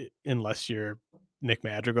unless you're Nick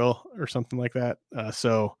Madrigal or something like that.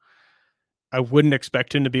 So I wouldn't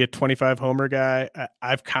expect him to be a 25 homer guy.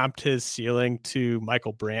 I've comped his ceiling to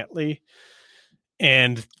Michael Brantley.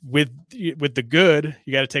 And with the good,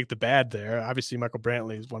 you got to take the bad there. Obviously, Michael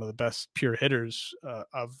Brantley is one of the best pure hitters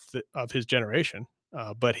of his generation,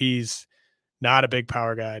 but he's not a big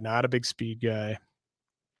power guy, not a big speed guy.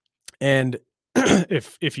 And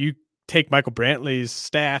if you take Michael Brantley's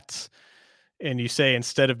stats and you say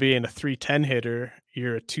instead of being a 310 hitter,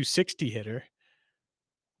 you're a 260 hitter,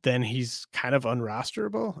 then he's kind of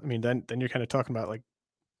unrosterable. I mean, then you're kind of talking about like,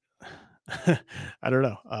 I don't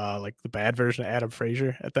know, like the bad version of Adam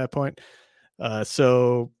Frazier at that point.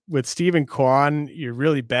 So with Stephen Kwan, you're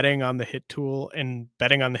really betting on the hit tool and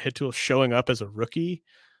betting on the hit tool showing up as a rookie.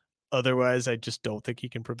 Otherwise, I just don't think he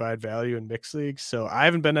can provide value in mixed leagues. So I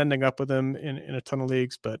haven't been ending up with him in a ton of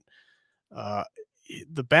leagues, but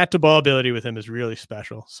the bat to ball ability with him is really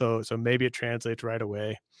special. So maybe it translates right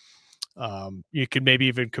away. You could maybe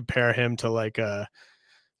even compare him to like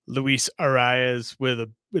Luis Arias with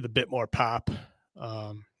a bit more pop,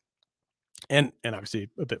 and obviously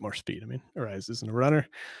a bit more speed. I mean, Arias isn't a runner.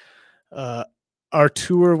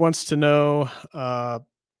 Artur wants to know,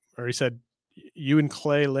 or he said, you and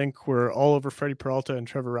Clay Link were all over Freddie Peralta and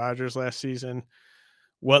Trevor Rogers last season.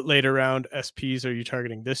 What later round SPs are you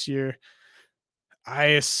targeting this year? I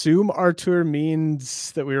assume Artur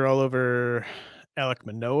means that we were all over Alek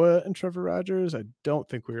Manoah and Trevor Rogers. I don't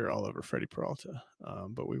think we were all over Freddie Peralta,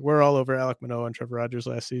 but we were all over Alek Manoah and Trevor Rogers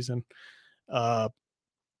last season. Reed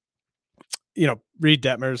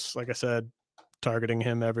Detmers, like I said, targeting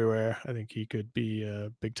him everywhere. I think he could be a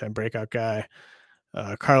big-time breakout guy.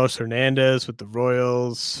 Carlos Hernandez with the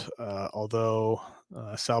Royals, although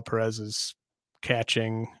Sal Perez's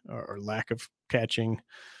catching or lack of catching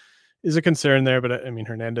is a concern there, but I mean,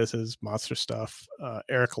 Hernandez is monster stuff.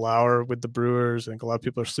 Eric Lauer with the Brewers. I think a lot of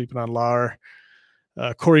people are sleeping on Lauer.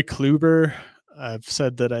 Corey Kluber. I've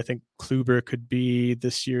said that I think Kluber could be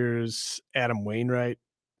this year's Adam Wainwright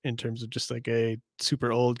in terms of just like a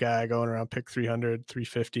super old guy going around pick 300,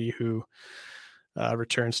 350 who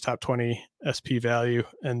returns top 20 SP value.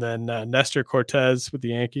 And then Nestor Cortez with the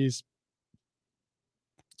Yankees.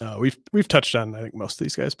 We've touched on, I think, most of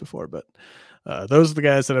these guys before, but those are the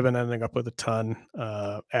guys that I've been ending up with a ton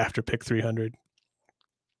after pick 300.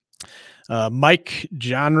 Mike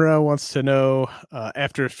Genre wants to know,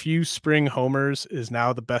 after a few spring homers, is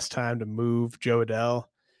now the best time to move Joe Adell?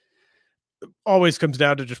 Always comes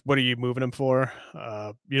down to just what are you moving him for?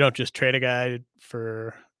 You don't just trade a guy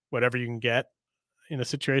for whatever you can get in a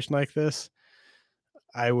situation like this.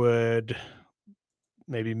 I would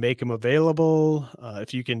maybe make him available.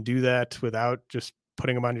 If you can do that without just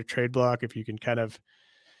putting him on your trade block, if you can kind of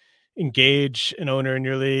engage an owner in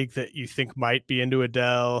your league that you think might be into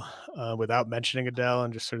Adell without mentioning Adell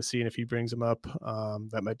and just sort of seeing if he brings him up,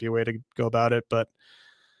 that might be a way to go about it. But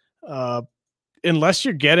unless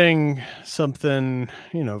you're getting something,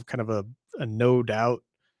 kind of a no doubt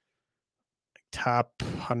top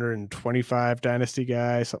 125 dynasty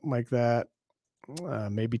guy, something like that,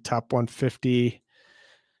 maybe top 150,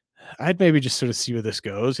 I'd maybe just sort of see where this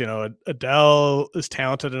goes. Adell is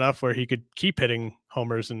talented enough where he could keep hitting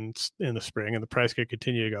homers in the spring and the price could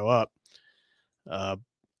continue to go up. I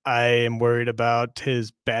am worried about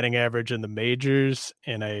his batting average in the majors,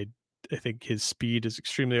 and I think his speed is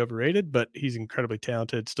extremely overrated, but he's incredibly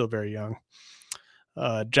talented, still very young.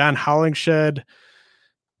 John Hollingshed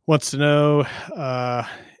wants to know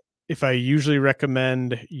if I usually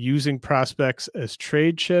recommend using prospects as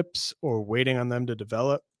trade chips or waiting on them to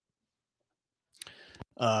develop.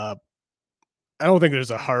 I don't think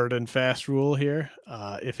there's a hard and fast rule here.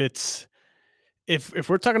 If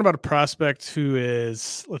we're talking about a prospect who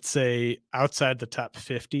is, let's say, outside the top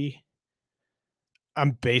 50,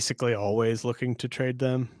 I'm basically always looking to trade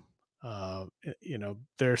them.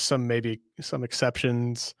 There's maybe some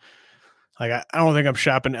exceptions. Like I don't think I'm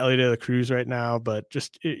shopping Ellie De La Cruz right now, but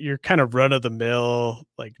just you're kind of run of the mill,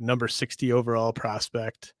 like number 60 overall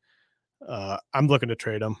prospect. I'm looking to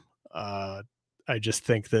trade them. I just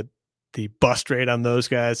think that the bust rate on those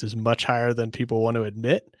guys is much higher than people want to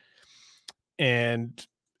admit. And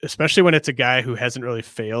especially when it's a guy who hasn't really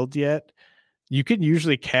failed yet, you can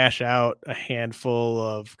usually cash out a handful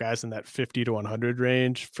of guys in that 50 to 100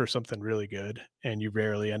 range for something really good. And you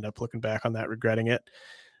rarely end up looking back on that, regretting it.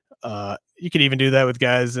 You can even do that with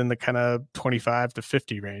guys in the kind of 25 to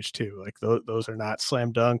 50 range too. Like those are not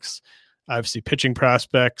slam dunks. Obviously pitching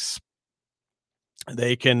prospects,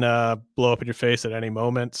 they can blow up in your face at any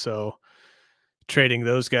moment. So trading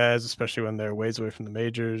those guys, especially when they're ways away from the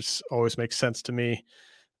majors, always makes sense to me.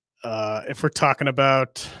 If we're talking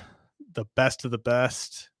about the best of the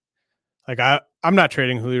best, like I'm not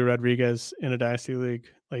trading Julio Rodriguez in a dynasty league.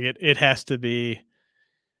 Like it has to be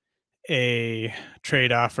a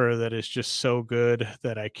trade offer that is just so good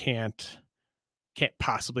that I can't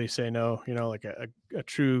possibly say no, like a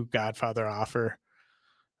true Godfather offer.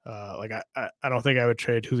 Like I don't think I would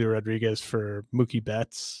trade Julio Rodriguez for Mookie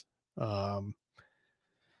Betts.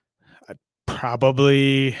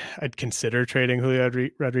 I'd consider trading Julio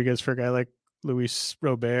Rodriguez for a guy like Luis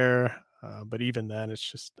Robert. But even then it's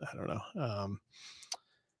just, I don't know.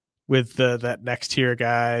 With that next tier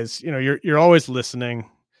guys, you're always listening,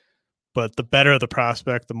 but the better the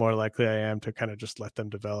prospect, the more likely I am to kind of just let them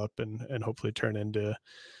develop and hopefully turn into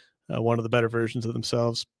one of the better versions of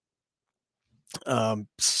themselves.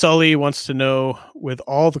 Sully wants to know, with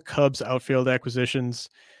all the Cubs outfield acquisitions,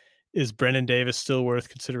 is Brendan Davis still worth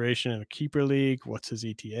consideration in a keeper league? What's his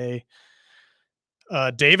ETA?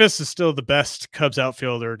 Davis is still the best Cubs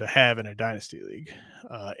outfielder to have in a dynasty league.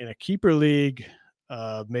 In a keeper league,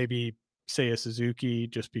 maybe Seiya Suzuki,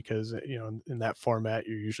 just because, in that format,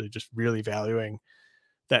 you're usually just really valuing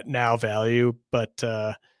that now value. But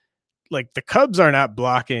like the Cubs are not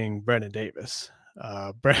blocking Brendan Davis.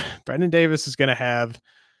 Brendan Davis is going to have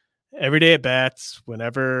everyday at bats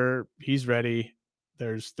whenever he's ready.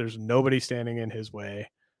 There's nobody standing in his way.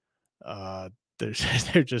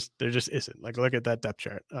 There just isn't. Like, look at that depth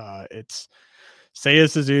chart. It's Seiya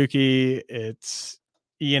Suzuki, it's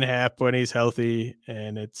Ian Happ when he's healthy,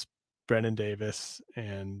 and it's Brennan Davis,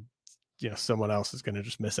 and someone else is going to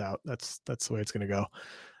just miss out. That's the way it's going to go.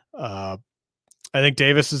 I think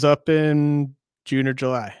Davis is up in June or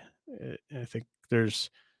July. I think there's,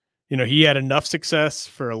 he had enough success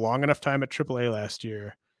for a long enough time at AAA last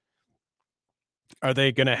year. Are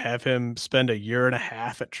they going to have him spend a year and a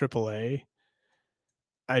half at AAA?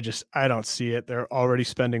 I don't see it. They're already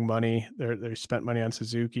spending money. They spent money on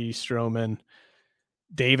Suzuki, Stroman.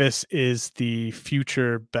 Davis is the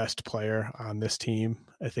future best player on this team.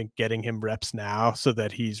 I think getting him reps now so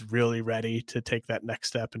that he's really ready to take that next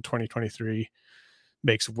step in 2023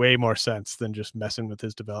 makes way more sense than just messing with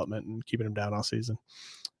his development and keeping him down all season.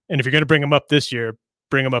 And if you're going to bring him up this year,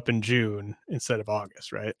 bring him up in June instead of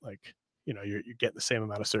August, right? Like, you're getting the same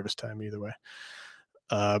amount of service time either way.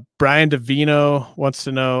 Brian Davino wants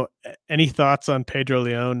to know, any thoughts on Pedro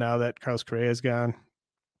Leon now that Carlos Correa is gone?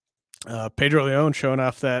 Pedro Leon showing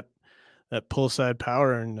off that pull side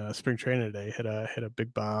power in spring training today. Hit a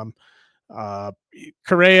big bomb.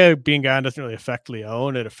 Correa being gone doesn't really affect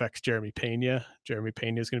Leon. It affects Jeremy Pena. Jeremy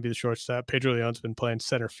Pena is going to be the shortstop. Pedro Leon's been playing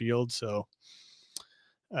center field, so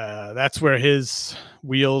that's where his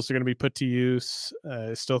wheels are going to be put to use.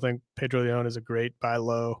 I still think Pedro Leon is a great buy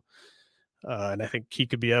low, and I think he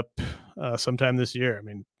could be up sometime this year. I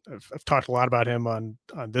mean, I've talked a lot about him on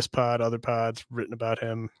this pod, other pods, written about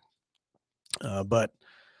him, but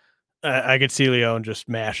I could see Leon just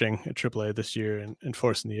mashing at AAA this year and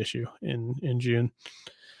forcing the issue in June.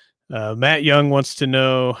 Matt Young wants to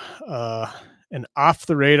know, an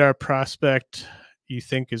off-the-radar prospect you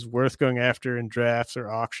think is worth going after in drafts or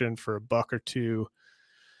auction for $1 or $2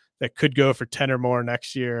 that could go for 10 or more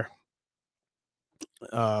next year.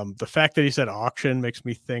 The fact that he said auction makes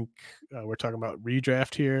me think we're talking about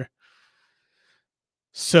redraft here.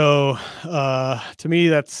 So to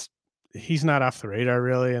me, he's not off the radar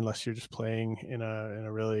really, unless you're just playing in a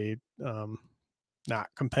really not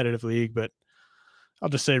competitive league. But I'll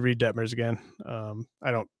just say Reed Detmers again.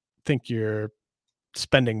 I don't think you're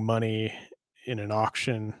spending money in an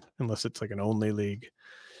auction unless it's like an only league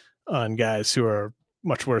on guys who are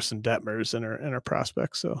much worse than Detmers and are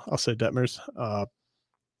prospects. So I'll say Detmers.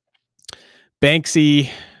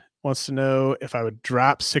 Banksy wants to know if I would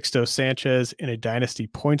drop Sixto Sanchez in a dynasty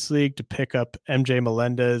points league to pick up MJ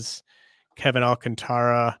Melendez, Kevin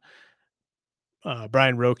Alcantara,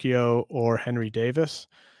 Brian Rocchio, or Henry Davis.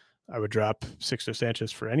 I would drop Sixto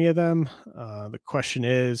Sanchez for any of them. The question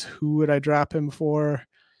is, who would I drop him for?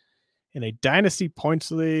 In a dynasty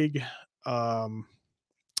points league, I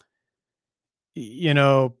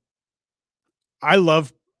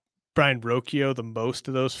love Brian Rocchio the most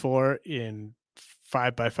of those four in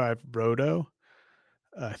 5x5 Roto.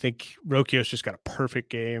 I think Rocchio's just got a perfect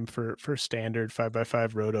game for standard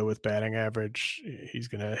 5x5 Roto with batting average. He's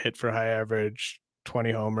going to hit for high average,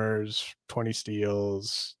 20 homers, 20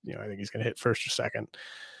 steals. I think he's going to hit first or second.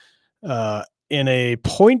 In a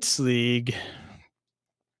points league,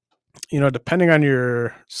 depending on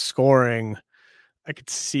your scoring, I could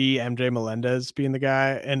see MJ Melendez being the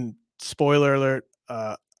guy. And spoiler alert,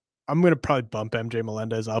 I'm going to probably bump MJ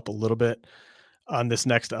Melendez up a little bit on this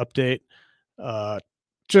next update.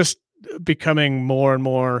 Just becoming more and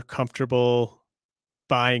more comfortable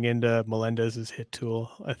buying into Melendez's hit tool.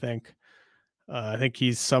 I think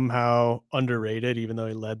he's somehow underrated, even though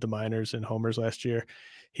he led the minors in homers last year.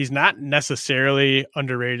 He's not necessarily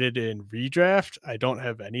underrated in redraft. I don't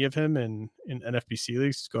have any of him in NFBC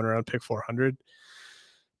leagues. He's going around pick 400.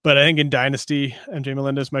 But I think in Dynasty, MJ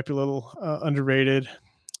Melendez might be a little underrated.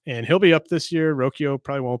 And he'll be up this year. Rocchio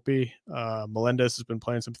probably won't be. Melendez has been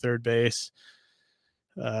playing some third base.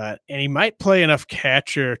 And he might play enough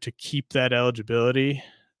catcher to keep that eligibility.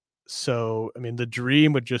 So, I mean, the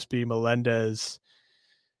dream would just be Melendez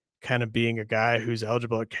kind of being a guy who's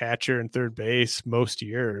eligible at catcher and third base most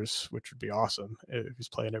years, which would be awesome if he's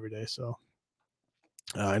playing every day. So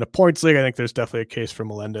in a points league, I think there's definitely a case for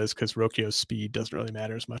Melendez because Rocchio's speed doesn't really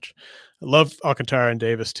matter as much. I love Alcantara and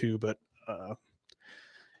Davis too, but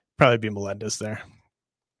probably be Melendez there.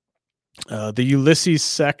 The Ulysses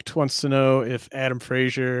sect wants to know if Adam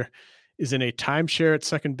Frazier is in a timeshare at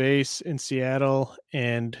second base in Seattle,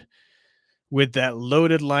 and with that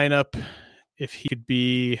loaded lineup, if he could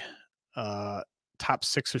be top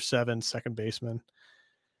 6 or 7 second baseman.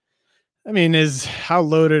 I mean, how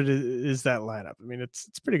loaded is that lineup? I mean, it's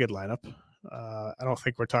a pretty good lineup. I don't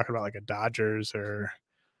think we're talking about like a Dodgers or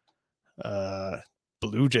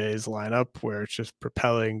Blue Jays lineup where it's just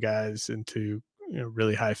propelling guys into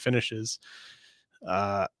really high finishes.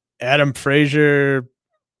 Adam Frazier,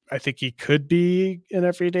 I think he could be an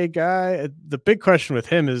everyday guy. The big question with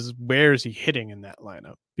him is where is he hitting in that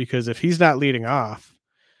lineup? Because if he's not leading off,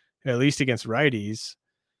 at least against righties,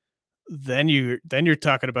 then you're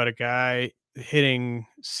talking about a guy hitting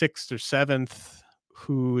sixth or seventh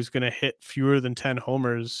who is going to hit fewer than 10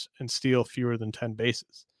 homers and steal fewer than 10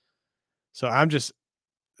 bases. So I'm just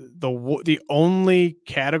the only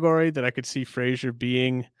category that I could see Frazier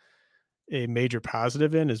being a major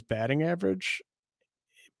positive in is batting average.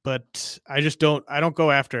 But I don't go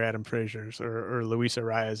after Adam Frazier's or Luis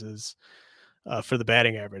Arias's for the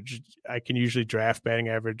batting average. I can usually draft batting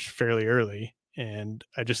average fairly early, and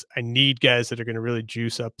I need guys that are going to really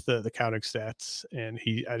juice up the counting stats, and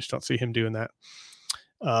I just don't see him doing that.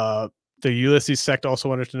 The Ulysses sect also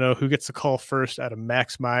wanted to know who gets the call first out of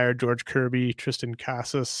Max Meyer, George Kirby, Tristan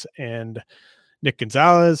Casas, and Nick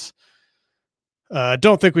Gonzalez.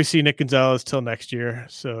 Don't think we see Nick Gonzalez till next year,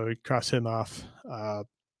 so we cross him off.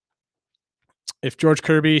 If George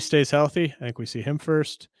Kirby stays healthy, I think we see him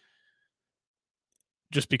first,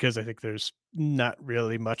 just because I think there's not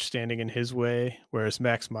really much standing in his way, whereas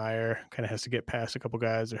Max Meyer kind of has to get past a couple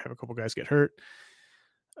guys or have a couple guys get hurt.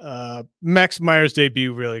 Max Meyer's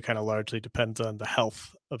debut really kind of largely depends on the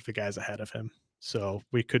health of the guys ahead of him. So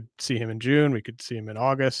we could see him in June. We could see him in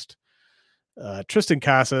August. Tristan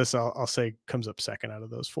Casas, I'll say, comes up second out of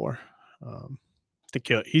those four. I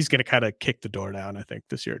think he's going to kind of kick the door down, I think,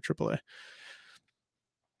 this year at AAA.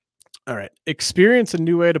 All right. Experience a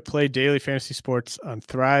new way to play daily fantasy sports on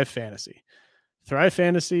Thrive Fantasy. Thrive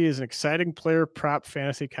Fantasy is an exciting player prop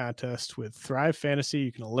fantasy contest. With Thrive Fantasy,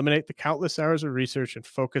 you can eliminate the countless hours of research and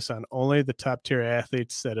focus on only the top tier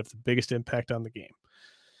athletes that have the biggest impact on the game.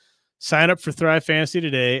 Sign up for Thrive Fantasy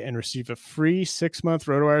today and receive a free 6-month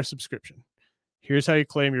RotoWire subscription. Here's how you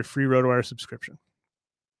claim your free RotoWire subscription.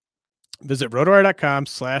 Visit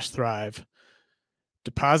rotowire.com/thrive.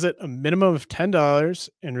 Deposit a minimum of $10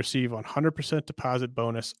 and receive 100% deposit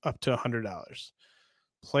bonus up to $100.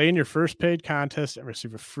 Play in your first paid contest and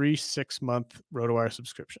receive a free 6-month RotoWire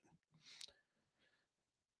subscription.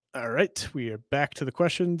 All right, we are back to the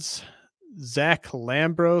questions. Zach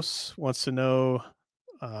Lambros wants to know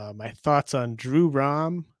my thoughts on Drew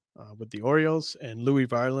Rom with the Orioles and Louis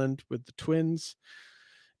Varland with the Twins.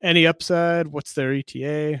 Any upside? What's their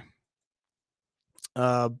ETA?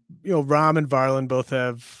 Rom and Varland both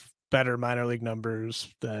have better minor league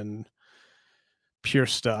numbers than pure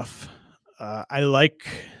stuff. I like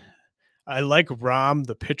Rom,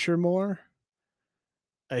 the pitcher, more.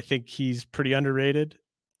 I think he's pretty underrated.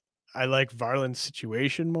 I like Varland's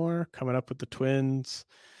situation more, coming up with the Twins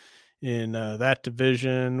in that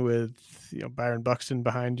division with Byron Buxton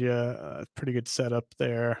behind you. Pretty good setup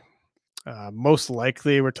there. Most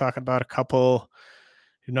likely, we're talking about a couple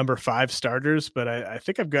number 5 starters, but I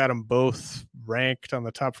think I've got them both ranked on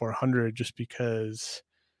the top 400 just because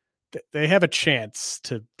they have a chance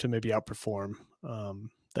to maybe outperform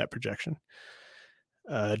that projection.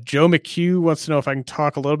 Joe McHugh wants to know if I can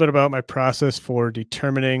talk a little bit about my process for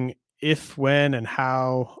determining if, when, and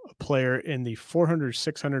how a player in the 400,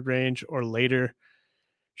 600 range or later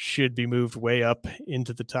should be moved way up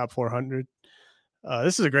into the top 400.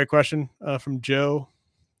 This is a great question from Joe.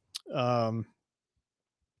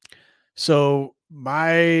 So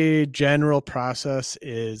my general process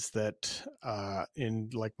is that in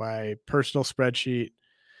like my personal spreadsheet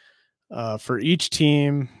for each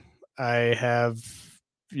team, I have,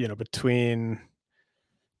 between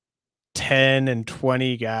 10 and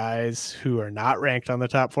 20 guys who are not ranked on the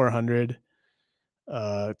top 400,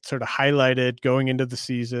 sort of highlighted going into the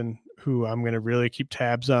season, who I'm going to really keep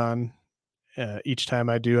tabs on each time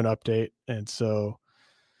I do an update. And so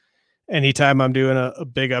anytime I'm doing a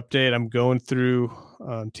big update, I'm going through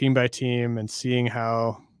team by team and seeing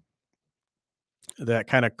how that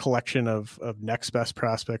kind of collection of next best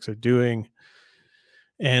prospects are doing.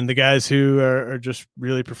 And the guys who are just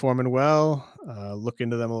really performing well, look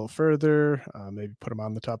into them a little further, maybe put them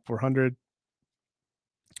on the top 400.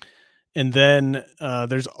 And then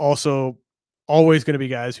there's also always going to be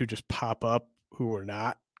guys who just pop up who are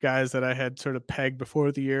not guys that I had sort of pegged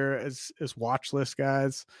before the year as watch list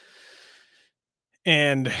guys.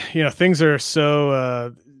 And, things are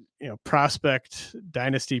so, prospect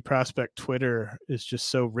dynasty prospect Twitter is just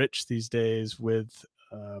so rich these days with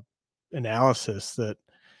analysis that,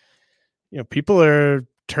 people are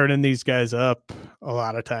turning these guys up a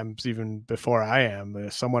lot of times, even before I am.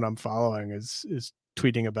 Someone I'm following is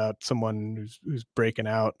tweeting about someone who's breaking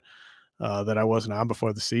out that I wasn't on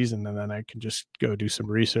before the season. And then I can just go do some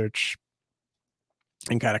research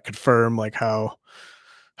and kind of confirm like how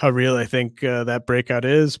real I think that breakout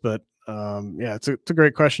is. But it's a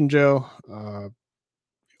great question, Joe.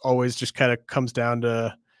 always just kind of comes down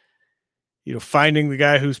to, finding the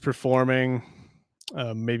guy who's performing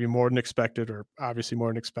maybe more than expected, or obviously more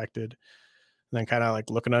than expected, and then kind of like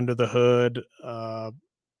looking under the hood. How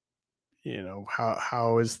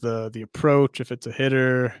is the approach? If it's a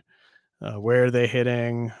hitter, where are they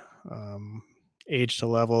hitting? Age to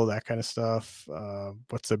level, that kind of stuff.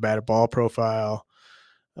 What's their batted ball profile?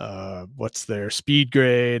 What's their speed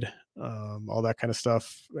grade? All that kind of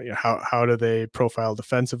stuff. How do they profile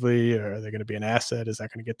defensively? Or are they going to be an asset? Is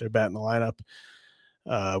that going to get their bat in the lineup?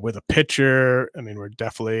 With a pitcher, I mean, we're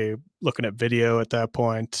definitely looking at video at that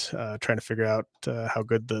point, trying to figure out how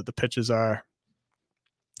good the pitches are.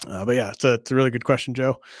 But yeah, it's a really good question,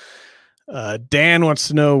 Joe. Dan wants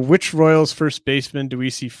to know, which Royals first baseman do we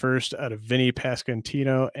see first out of Vinny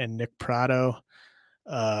Pasquantino and Nick Pratto?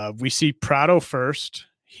 We see Pratto first.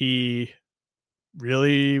 He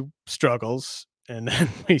really struggles, and then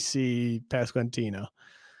we see Pasquantino.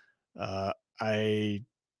 I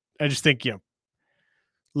just think,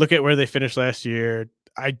 look at where they finished last year.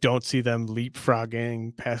 I don't see them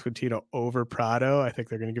leapfrogging Pasquantino over Pratto. I think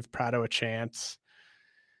they're going to give Pratto a chance.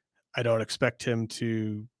 I don't expect him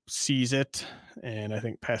to seize it, and I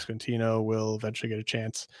think Pasquantino will eventually get a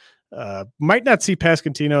chance. Might not see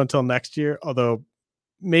Pasquantino until next year, although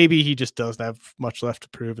maybe he just doesn't have much left to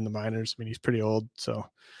prove in the minors. I mean, he's pretty old, so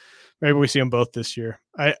maybe we see them both this year.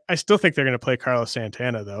 I still think they're going to play Carlos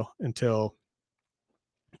Santana, though, until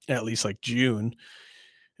at least like June,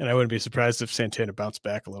 and I wouldn't be surprised if Santana bounced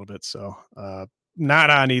back a little bit. So not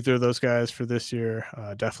on either of those guys for this year.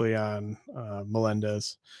 Definitely on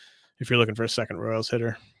Melendez if you're looking for a second Royals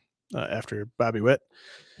hitter after Bobby Witt.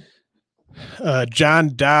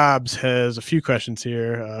 John Dobbs has a few questions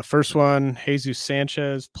here. First one, Jesus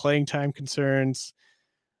Sanchez, playing time concerns.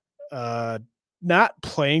 Not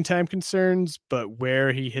playing time concerns, but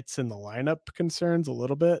where he hits in the lineup concerns a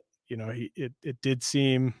little bit. It did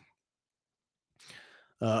seem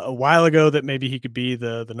a while ago that maybe he could be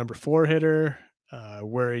the number 4 hitter.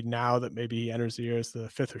 Worried now that maybe he enters the year as the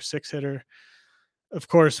 5th or 6th hitter. Of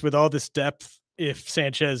course, with all this depth, if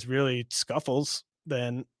Sanchez really scuffles,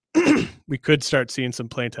 then we could start seeing some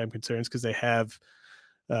playing time concerns because they have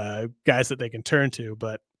guys that they can turn to.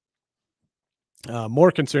 But more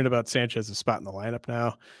concerned about Sanchez's spot in the lineup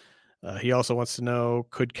now. He also wants to know,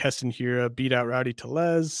 could Keston Hiura beat out Rowdy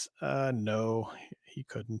Tellez? No, he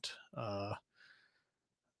couldn't.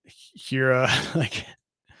 Hiura,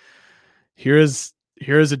 Hira's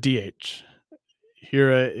a DH.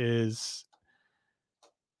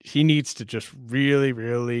 He needs to just really,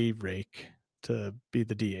 really rake to be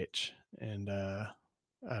the DH. And I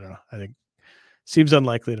don't know. I think seems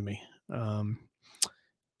unlikely to me.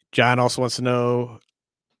 John also wants to know,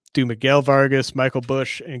 do Miguel Vargas, Michael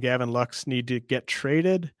Busch, and Gavin Lux need to get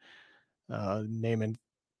traded? Naming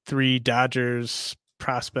 3 Dodgers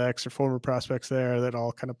prospects or former prospects there that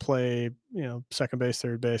all kind of play, second base,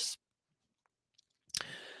 third base.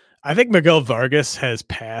 I think Miguel Vargas has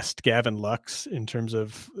passed Gavin Lux in terms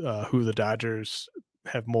of who the Dodgers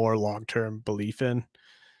have more long-term belief in.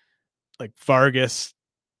 Like Vargas,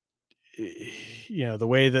 the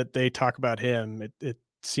way that they talk about him, it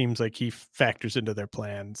seems like he factors into their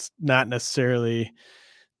plans. Not necessarily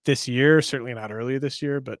this year, certainly not early this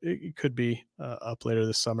year, but it could be up later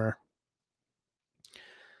this summer.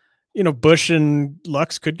 Busch and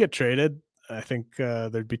Lux could get traded. I think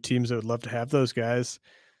there'd be teams that would love to have those guys.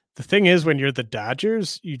 The thing is, when you're the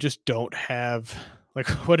Dodgers, you just don't have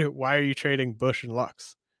why are you trading Busch and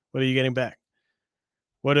Lux? What are you getting back?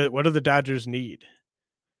 What do the Dodgers need?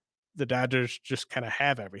 The Dodgers just kind of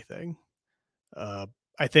have everything.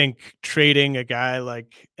 I think trading a guy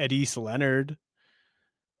like Eddys Leonard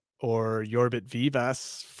or Yorbit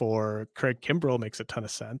Vivas for Craig Kimbrell makes a ton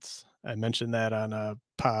of sense. I mentioned that on a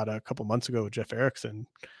pod a couple months ago with Jeff Erickson.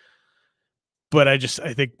 But I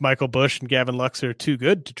think Michael Busch and Gavin Lux are too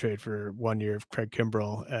good to trade for 1 year of Craig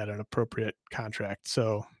Kimbrell at an appropriate contract.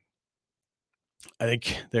 So I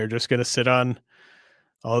think they're just going to sit on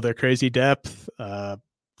all their crazy depth.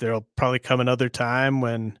 There'll probably come another time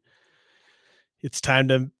when it's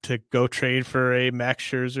time to go trade for a Max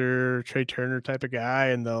Scherzer, Trey Turner type of guy,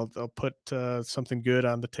 and they'll put something good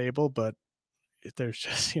on the table. But if there's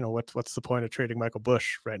just, what's the point of trading Michael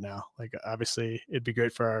Busch right now? Like, obviously it'd be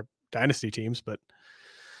great for our dynasty teams, but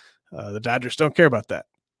the Dodgers don't care about that.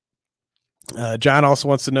 John also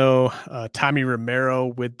wants to know, Tommy Romero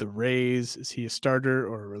with the Rays, is he a starter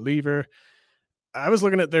or a reliever? I was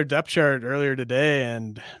looking at their depth chart earlier today,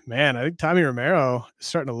 and man, I think Tommy Romero is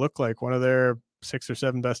starting to look like one of their 6 or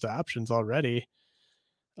 7 best options already.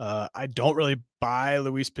 I don't really buy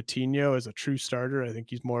Luis Patino as a true starter. I think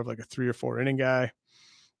he's more of like a 3 or 4 inning guy.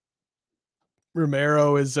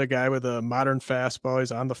 Romero is a guy with a modern fastball.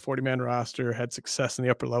 He's on the 40-man roster, had success in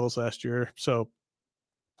the upper levels last year. So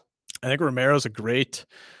I think Romero's a great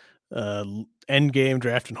end game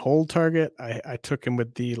draft and hold target. I took him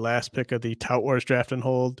with the last pick of the Tout Wars draft and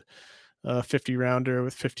hold 50 rounder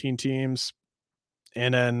with 15 teams.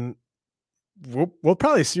 And then we'll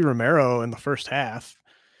probably see Romero in the first half.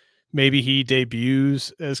 Maybe he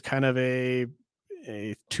debuts as kind of a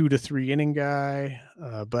 2 to 3 inning guy.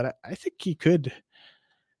 But I think he could.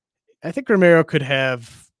 I think Romero could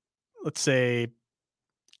have, let's say,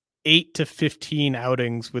 8 to 15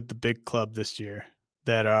 outings with the big club this year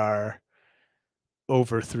that are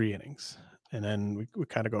over 3 innings. And then we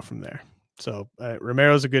kind of go from there. So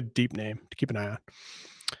Romero's a good deep name to keep an eye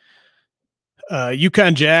on.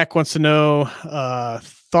 Yukon Jack wants to know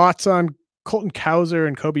thoughts on Colton Cowser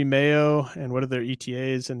and Kobe Mayo and what are their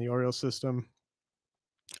ETAs in the Orioles system.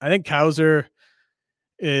 I think Cowser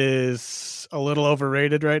is a little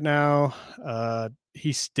overrated right now.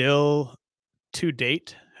 He still, to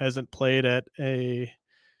date, hasn't played at a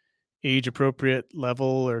age appropriate level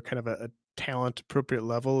or kind of a talent appropriate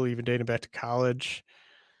level, even dating back to college.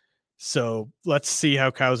 So let's see how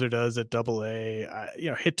Cowser does at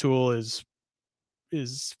AA. Hit tool is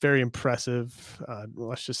very impressive.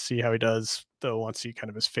 Let's just see how he does though once he kind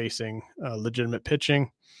of is facing legitimate pitching.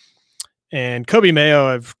 And Kobe Mayo,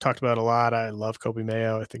 I've talked about a lot. I love Kobe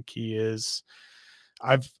Mayo. I think he is.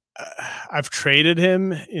 I've traded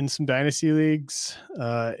him in some dynasty leagues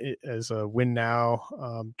as a win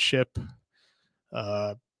now chip.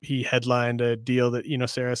 He headlined a deal that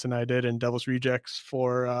Saris and I did in Devil's Rejects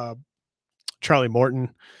for Charlie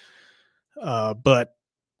Morton. But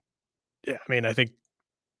yeah, I mean, I think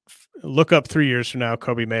look up 3 years from now,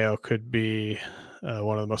 Kobe Mayo could be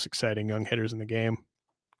one of the most exciting young hitters in the game.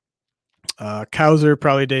 Cowser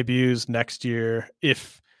probably debuts next year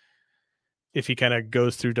if he kind of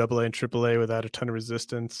goes through AA and AAA without a ton of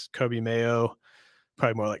resistance. Kobe Mayo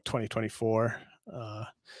probably more like 2024.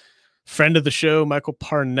 Friend of the show, Michael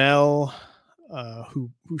Parnell,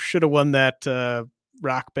 who should have won that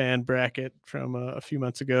rock band bracket from a few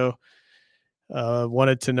months ago,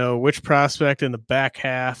 wanted to know which prospect in the back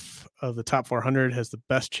half of the top 400 has the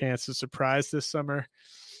best chance to surprise this summer,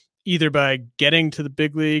 either by getting to the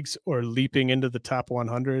big leagues or leaping into the top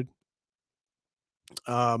 100.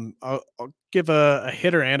 I'll give a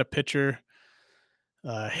hitter and a pitcher.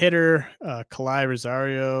 Hitter, Kalai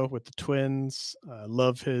Rosario with the Twins.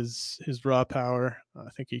 Love his raw power. I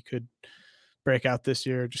think he could break out this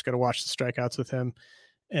year. Just got to watch the strikeouts with him.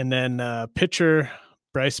 And then pitcher,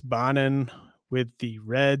 Bryce Bonnin with the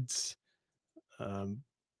Reds.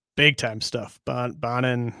 Big time stuff.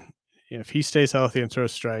 Bonnin, if he stays healthy and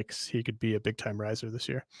throws strikes, he could be a big time riser this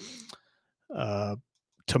year.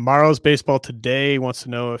 Tomorrow's Baseball Today wants to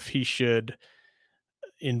know if he should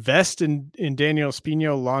invest in Daniel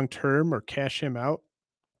Espino long term or cash him out.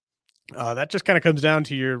 That just kind of comes down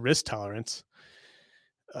to your risk tolerance.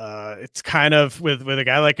 It's kind of with a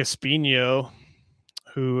guy like Espino,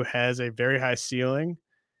 who has a very high ceiling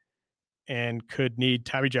and could need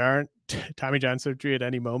Tommy John surgery at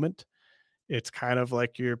any moment. It's kind of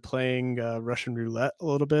like you're playing Russian roulette a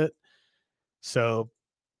little bit. So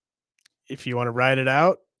if you want to ride it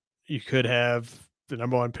out, you could have the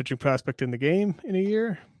number one pitching prospect in the game in a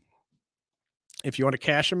year. If you want to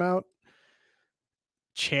cash him out,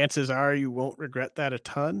 chances are you won't regret that a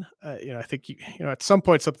ton. I think at some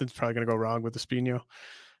point something's probably going to go wrong with Espino.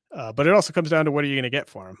 But it also comes down to what are you going to get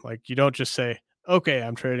for him? Like, you don't just say, okay,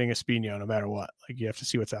 I'm trading Espino no matter what. Like, you have to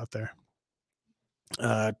see what's out there.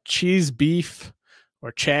 Cheese Beef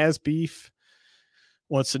or Chaz Beef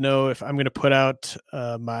wants to know if I'm going to put out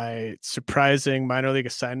my surprising minor league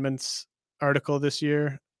assignments article this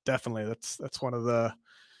year. Definitely. That's one of the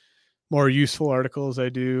more useful articles I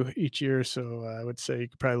do each year. So I would say you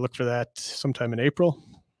could probably look for that sometime in April.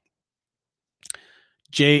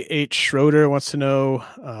 J.H. Schroeder wants to know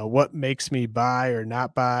what makes me buy or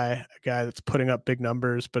not buy a guy that's putting up big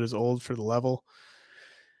numbers but is old for the level.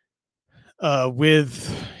 With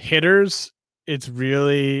hitters, it's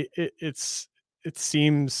really it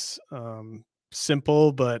seems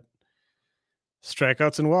simple, but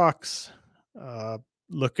strikeouts and walks.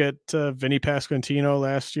 Look at Vinny Pasquantino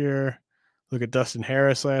last year. Look at Dustin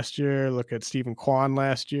Harris last year. Look at Stephen Kwan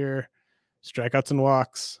last year. Strikeouts and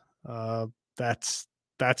walks. That's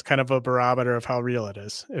kind of a barometer of how real it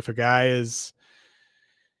is. If a guy is,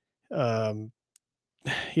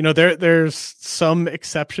 there's some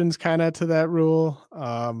exceptions kind of to that rule.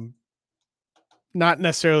 Not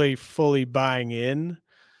necessarily fully buying in,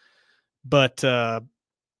 but a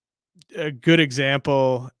good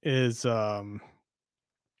example is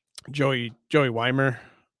Joey Weimer,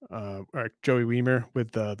 or Joey Weimer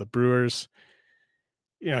with the Brewers.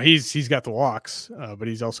 He's got the walks, but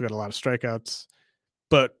he's also got a lot of strikeouts.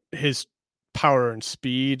 But his power and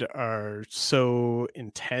speed are so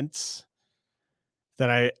intense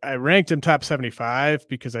that I ranked him top 75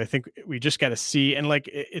 because I think we just got to see. And like,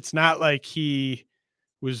 it's not like he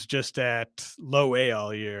was just at low A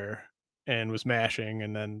all year and was mashing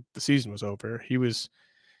and then the season was over.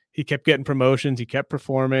 He kept getting promotions. He kept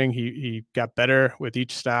performing. He got better with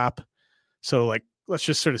each stop. So like, let's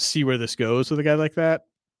just sort of see where this goes with a guy like that.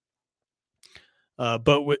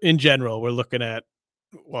 But in general, we're looking at,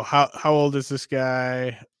 well, how old is this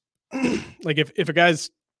guy? Like if a guy's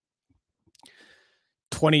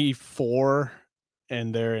 24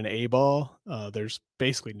 and they're an A ball, there's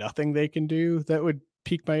basically nothing they can do that would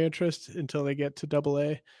pique my interest until they get to double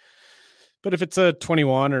A. But if it's a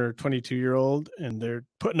 21 or 22-year-old and they're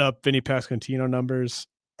putting up Vinny Pasquantino numbers,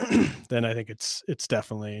 then I think it's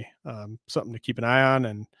definitely something to keep an eye on.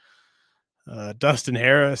 And Dustin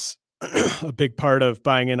Harris, a big part of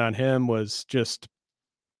buying in on him was just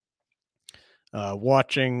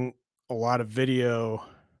watching a lot of video,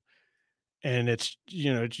 and it's,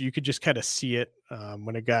 you could just kind of see it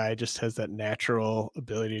when a guy just has that natural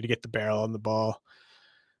ability to get the barrel on the ball,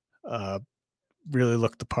 really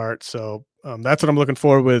look the part. So that's what I'm looking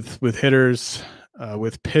for with hitters.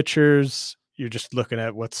 With pitchers, you're just looking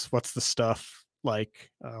at what's the stuff like.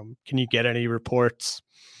 Can you get any reports,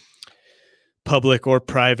 public or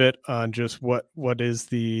private, on just what is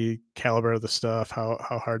the caliber of the stuff, how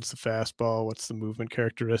hard's the fastball, what's the movement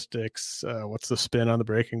characteristics, what's the spin on the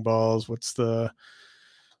breaking balls, what's the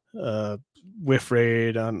whiff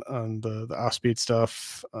rate on the off speed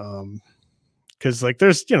stuff. Because like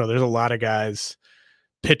there's a lot of guys,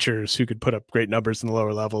 pitchers, who could put up great numbers in the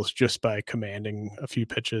lower levels just by commanding a few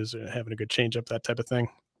pitches or having a good changeup, that type of thing.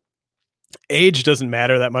 Age doesn't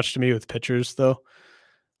matter that much to me with pitchers, though.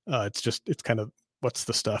 It's kind of what's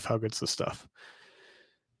the stuff, how good's the stuff.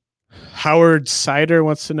 Howard Sider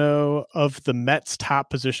wants to know, of the Mets' top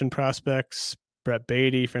position prospects, Brett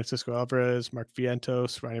Beatty, Francisco Alvarez, Mark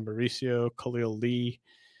Vientos, Ryan Mauricio, Khalil Lee,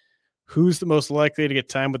 who's the most likely to get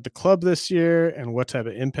time with the club this year, and what type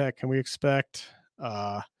of impact can we expect?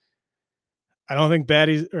 I don't think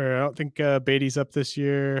Beatty's up this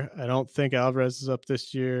year. I don't think Alvarez is up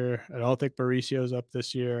this year. I don't think Mauricio's up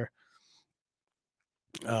this year.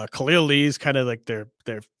 Khalil Lee's kind of like their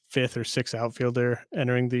fifth or sixth outfielder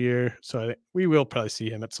entering the year, so I think we will probably see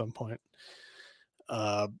him at some point.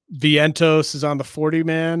 Vientos is on the 40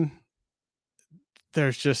 man.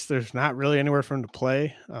 There's not really anywhere for him to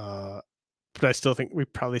play, but I still think we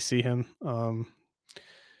probably see him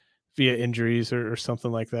via injuries or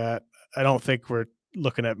something like that. I don't think we're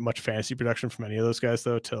looking at much fantasy production from any of those guys,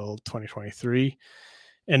 though, till 2023.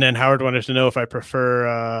 And then Howard wanted to know if I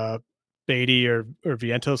prefer Beatty or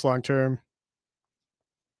Vientos long term.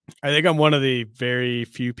 I think I'm one of the very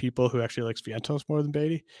few people who actually likes Vientos more than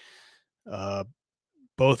Beatty.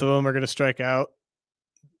 Both of them are going to strike out.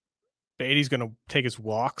 Beatty's going to take his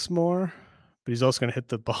walks more, but he's also going to hit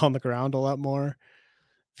the ball on the ground a lot more.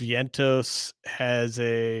 Vientos has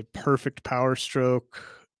a perfect power stroke,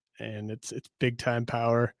 and it's big time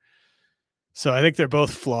power. So I think they're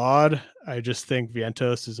both flawed. I just think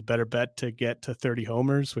Vientos is a better bet to get to 30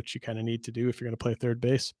 homers, which you kind of need to do if you're going to play third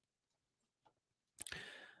base.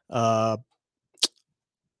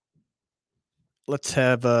 Let's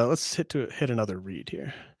hit another read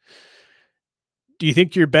here. Do you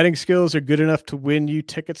think your betting skills are good enough to win you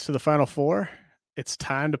tickets to the Final Four? It's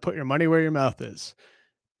time to put your money where your mouth is.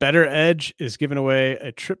 Better Edge is giving away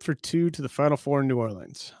a trip for two to the Final Four in New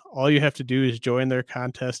Orleans. All you have to do is join their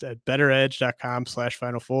contest at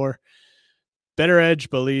betteredge.com/Final Four. Better Edge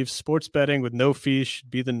believes sports betting with no fees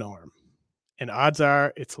should be the norm, and odds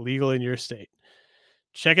are it's legal in your state.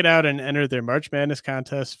 Check it out and enter their March Madness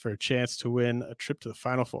contest for a chance to win a trip to the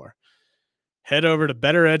Final Four. Head over to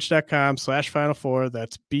betteredge.com/Final Four.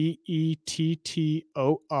 That's BETTOR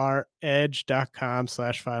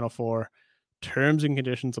edge.com/Final Four. Terms and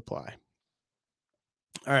conditions apply.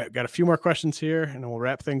 All right, got a few more questions here, and then we'll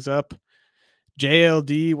wrap things up.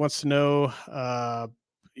 JLD wants to know,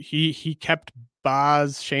 he kept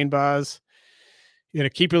Shane Boz. You're going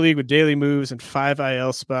to keep your league with daily moves and 5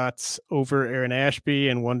 IL spots over Aaron Ashby,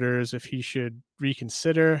 and wonders if he should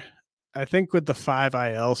reconsider. I think with the 5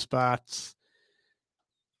 IL spots,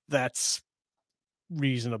 that's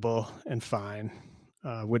reasonable and fine.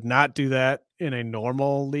 Would not do that in a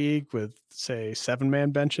normal league with, say,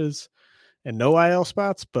 7-man benches and no IL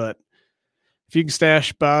spots, but if you can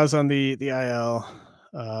stash Boz on the IL,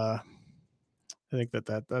 I think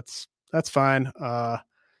that's fine.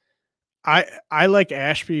 I like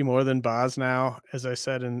Ashby more than Boz now, as I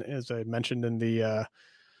said, and as I mentioned in the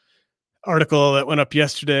article that went up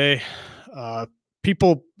yesterday.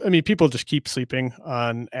 People just keep sleeping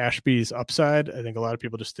on Ashby's upside. I think a lot of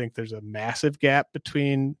people just think there's a massive gap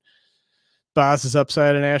between Boz's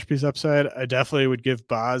upside and Ashby's upside. I definitely would give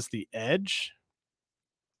Boz the edge.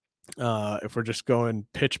 If we're just going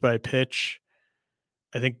pitch by pitch,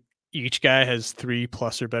 I think each guy has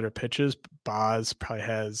 3+ or better pitches. Boz probably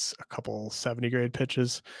has a couple 70 grade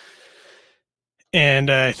pitches. And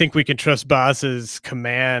I think we can trust Boz's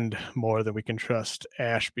command more than we can trust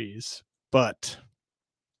Ashby's. But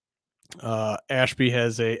Ashby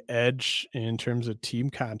has a edge in terms of team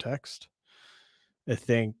context. I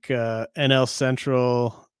think NL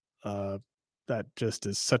Central, that just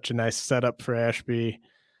is such a nice setup for Ashby.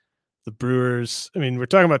 The Brewers, I mean, we're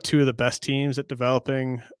talking about two of the best teams at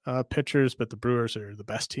developing pitchers, but the Brewers are the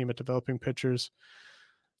best team at developing pitchers.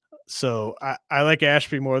 So I like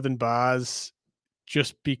Ashby more than Boz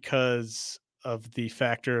just because of the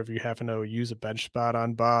factor of you having to use a bench spot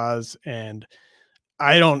on Boz. And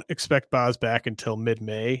I don't expect Boz back until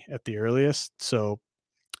mid-May at the earliest. So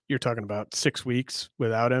you're talking about 6 weeks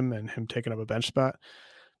without him and him taking up a bench spot.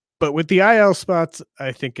 But with the IL spots,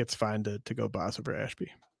 I think it's fine to go Boz over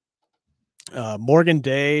Ashby. Morgan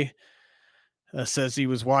Day says he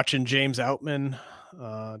was watching James Outman,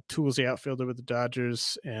 toolsy outfielder with the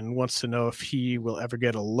Dodgers, and wants to know if he will ever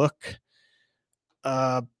get a look.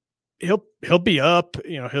 He'll be up.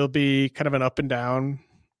 He'll be kind of an up and down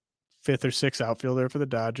 5th or 6th outfielder for the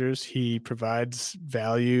Dodgers. He provides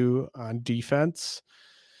value on defense,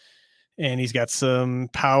 and he's got some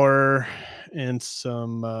power and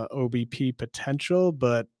some OBP potential,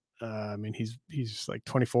 but he's like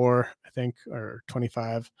 24, I think, or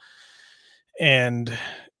 25. And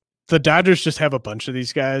the Dodgers just have a bunch of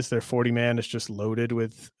these guys. Their 40-man is just loaded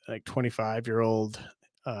with like 25-year-old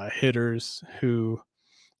hitters who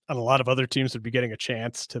on a lot of other teams would be getting a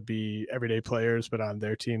chance to be everyday players, but on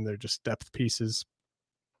their team, they're just depth pieces.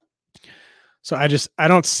 So I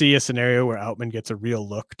don't see a scenario where Outman gets a real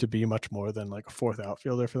look to be much more than like a 4th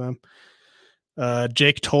outfielder for them.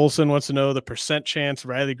 Jake Tolson wants to know the percent chance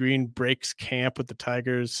Riley Green breaks camp with the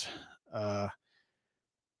Tigers.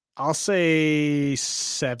 I'll say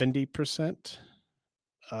 70%.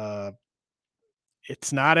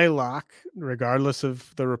 It's not a lock, regardless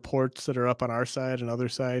of the reports that are up on our side and other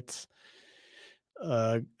sites.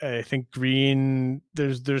 I think Green,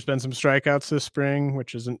 there's been some strikeouts this spring,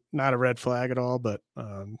 which isn't not a red flag at all, but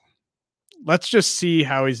let's just see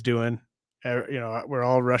how he's doing. We're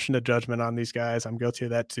all rushing to judgment on these guys. I'm guilty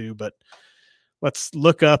of that too, but let's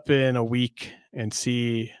look up in a week and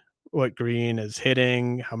see what Green is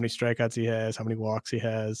hitting, how many strikeouts he has, how many walks he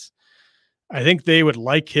has. I think they would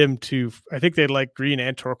like I think they'd like Green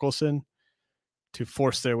and Torkelson to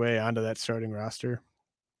force their way onto that starting roster.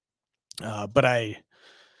 But I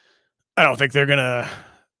don't think they're going to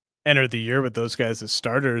enter the year with those guys as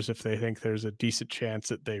starters if they think there's a decent chance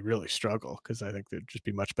that they really struggle, because I think they'd just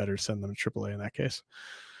be much better to send them to AAA in that case.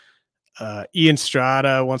 Ian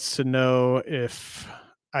Strada wants to know if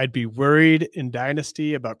I'd be worried in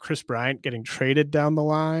Dynasty about Chris Bryant getting traded down the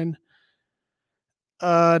line.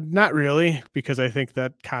 Not really, because I think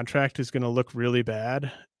that contract is going to look really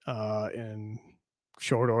bad in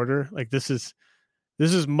short order. Like this is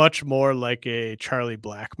much more like a Charlie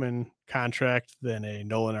Blackmon contract than a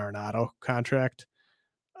Nolan Arenado contract.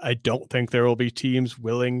 I don't think there will be teams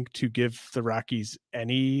willing to give the Rockies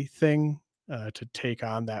anything to take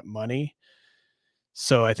on that money.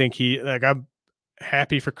 So I think I'm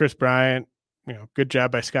happy for Chris Bryant. Good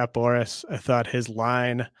job by Scott Boras. I thought his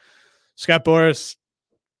line, Scott Boras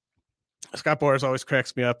always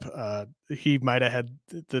cracks me up. He might have had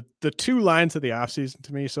the 2 lines of the offseason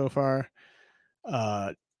to me so far.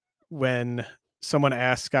 When someone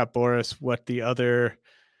asked Scott Boras what the other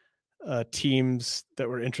teams that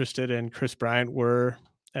were interested in Chris Bryant were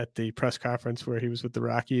at the press conference where he was with the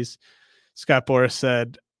Rockies, Scott Boras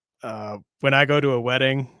said, when I go to a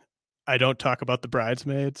wedding, I don't talk about the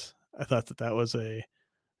bridesmaids. I thought that was an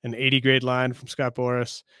 80 grade line from Scott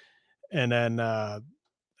Boras. And then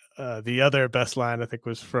the other best line, I think,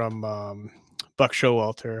 was from Buck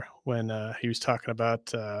Showalter when he was talking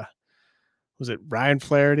about, was it Ryan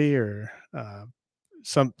Flaherty or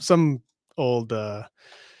some old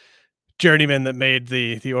journeyman that made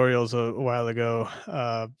the Orioles a while ago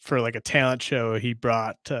for like a talent show. He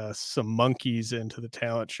brought some monkeys into the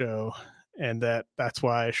talent show, and that's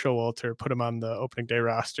why Showalter put him on the opening day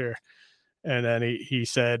roster. And then he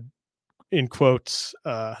said, in quotes,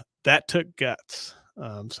 that took guts.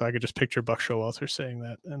 So I could just picture Buck Showalter saying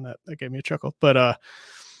that, and that gave me a chuckle. But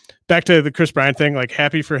back to the Chris Bryant thing, like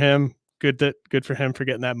happy for him. Good for him for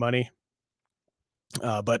getting that money.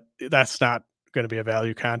 But that's not going to be a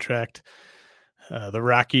value contract. The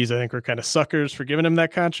Rockies, I think, were kind of suckers for giving him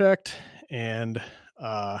that contract. And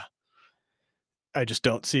I just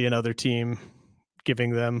don't see another team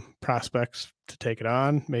giving them prospects to take it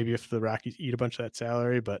on. Maybe if the Rockies eat a bunch of that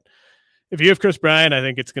salary, but if you have Chris Bryant, I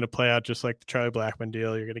think it's going to play out just like the Charlie Blackmon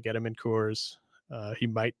deal. You're going to get him in Coors. He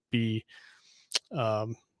might be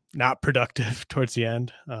not productive towards the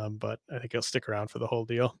end, but I think he'll stick around for the whole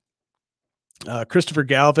deal. Christopher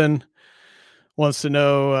Galvin wants to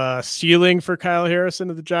know ceiling for Kyle Harrison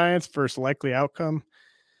of the Giants, first likely outcome.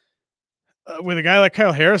 With a guy like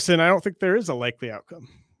Kyle Harrison, I don't think there is a likely outcome.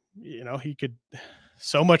 You know,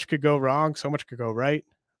 so much could go wrong, so much could go right.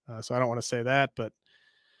 So I don't want to say that, but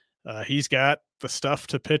he's got the stuff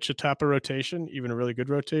to pitch a top of rotation, even a really good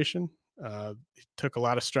rotation. He took a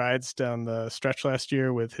lot of strides down the stretch last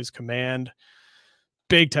year with his command,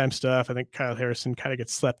 big time stuff. I think Kyle Harrison kind of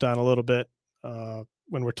gets slept on a little bit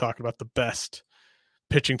when we're talking about the best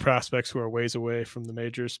pitching prospects who are ways away from the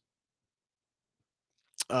majors.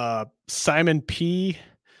 Simon P.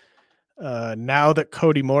 Now that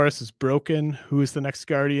Cody Morris is broken, who is the next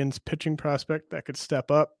Guardians pitching prospect that could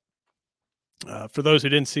step up? For those who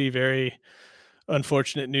didn't see, very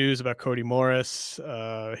unfortunate news about Cody Morris.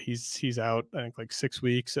 He's out, I think, like 6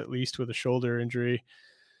 weeks at least with a shoulder injury.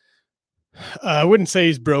 I wouldn't say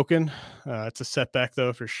he's broken. It's a setback,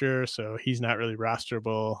 though, for sure. So he's not really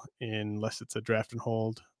rosterable unless it's a draft and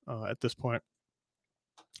hold at this point.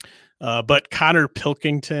 But Connor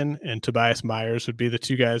Pilkington and Tobias Myers would be the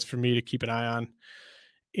two guys for me to keep an eye on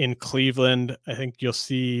in Cleveland. I think you'll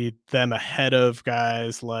see them ahead of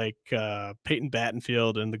guys like Peyton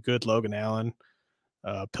Battenfield and the good Logan Allen.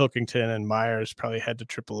 Pilkington and Myers probably head to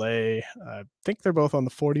AAA. I think they're both on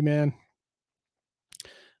the 40-man.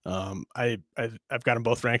 I've got them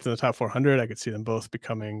both ranked in the top 400. I could see them both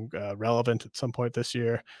becoming relevant at some point this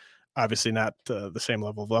year. Obviously not the same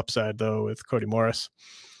level of upside, though, with Cody Morris.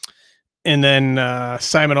 And then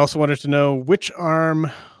Simon also wanted to know, which arm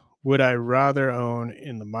would I rather own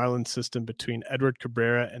in the Marlins system between Edward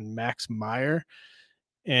Cabrera and Max Meyer?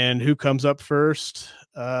 And who comes up first?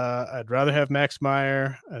 I'd rather have Max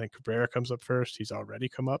Meyer. I think Cabrera comes up first. He's already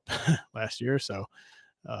come up last year. So,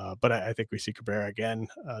 but I think we see Cabrera again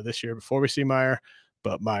this year before we see Meyer.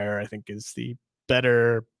 But Meyer, I think, is the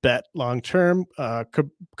better bet long term.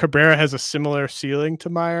 Cabrera has a similar ceiling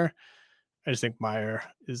to Meyer. I just think Meyer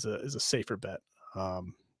is a safer bet,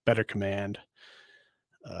 better command.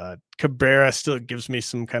 Cabrera still gives me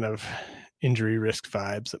some kind of injury risk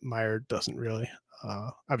vibes that Meyer doesn't really.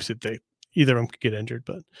 Obviously, either of them could get injured,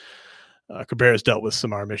 but Cabrera's dealt with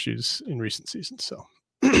some arm issues in recent seasons, so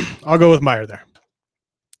I'll go with Meyer there.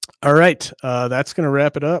 All right, that's going to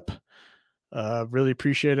wrap it up. Really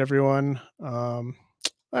appreciate everyone.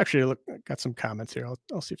 Actually, look, I got some comments here.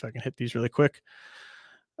 I'll see if I can hit these really quick.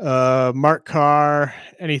 Mark Carr,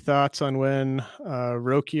 any thoughts on when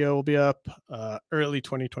Rocchio will be up? Early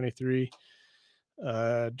 2023.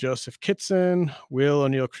 Joseph Kitson, will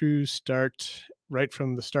O'Neal Cruz start right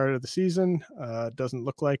from the start of the season? Doesn't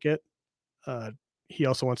look like it. He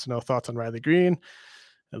also wants to know thoughts on Riley Green.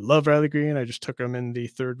 I love Riley Green. I just took him in the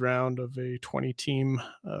third round of a 20-team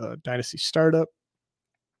dynasty startup.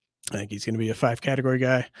 I think he's going to be a 5-category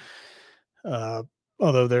guy.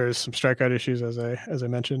 Although there's some strikeout issues, as I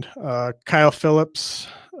mentioned. Kyle Phillips,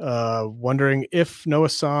 wondering if Noah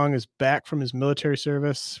Song is back from his military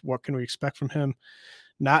service. What can we expect from him?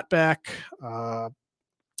 Not back.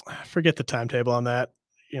 Forget the timetable on that.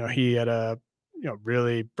 He had a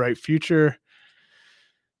really bright future,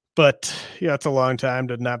 but yeah, it's a long time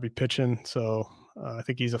to not be pitching. So I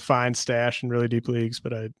think he's a fine stash in really deep leagues,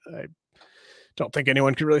 but I don't think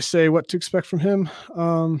anyone can really say what to expect from him.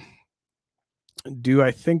 Do I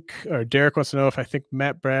think, or Derek wants to know if I think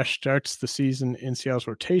Matt Brash starts the season in Seattle's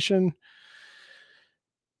rotation.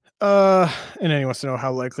 And then he wants to know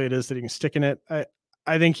how likely it is that he can stick in it.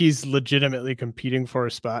 I think he's legitimately competing for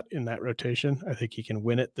a spot in that rotation. I think he can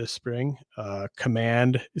win it this spring.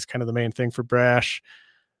 Command is kind of the main thing for Brash,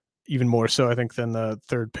 even more so, I think, than the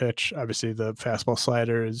third pitch. Obviously, the fastball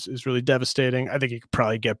slider is really devastating. I think he could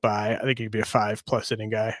probably get by. I think he could be a 5+ inning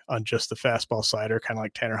guy on just the fastball slider, kind of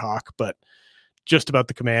like Tanner Houck, but just about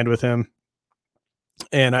the command with him.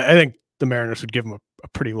 And I think the Mariners would give him a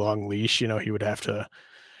pretty long leash. He would have to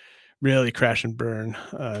really crash and burn.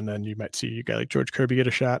 And then you might see a guy like George Kirby get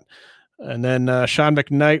a shot. And then Sean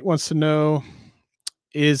McKnight wants to know,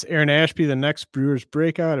 is Aaron Ashby the next Brewers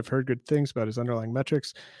breakout? I've heard good things about his underlying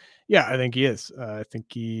metrics. Yeah, I think he is. I think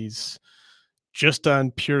he's just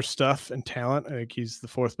on pure stuff and talent, I think he's the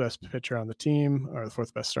fourth best pitcher on the team, or the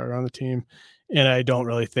fourth best starter on the team. And I don't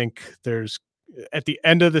really think there's, at the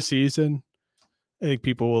end of the season, I think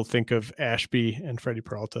people will think of Ashby and Freddie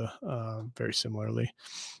Peralta very similarly.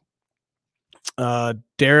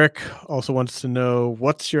 Derek also wants to know,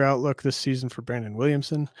 what's your outlook this season for Brandon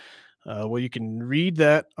Williamson? Well, you can read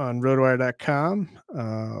that on rotowire.com,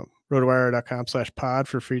 rotowire.com/pod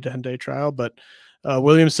for free 10-day trial. But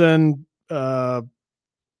Williamson, I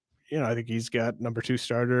think he's got number 2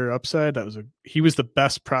 starter upside. He was the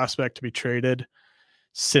best prospect to be traded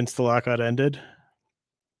since the lockout ended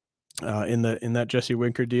in that Jesse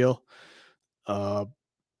Winker deal.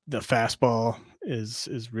 The fastball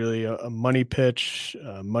is really a money pitch,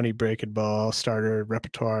 money breaking ball, starter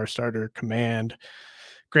repertoire, starter command,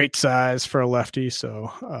 great size for a lefty.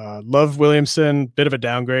 So love Williamson. Bit of a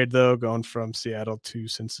downgrade though, going from Seattle to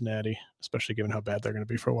Cincinnati, especially given how bad they're going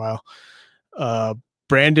to be for a while.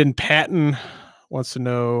 Brandon Patton wants to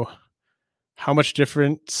know, how much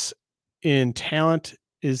difference in talent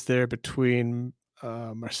is there between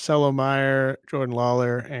Marcelo Meyer, Jordan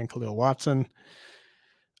Lawler, and Khalil Watson?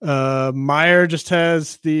 Meyer just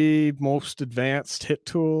has the most advanced hit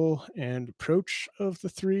tool and approach of the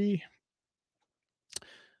three.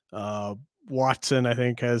 Watson, I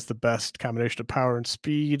think, has the best combination of power and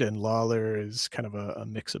speed, and Lawler is kind of a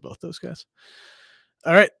mix of both those guys.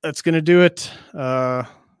 All right, that's going to do it.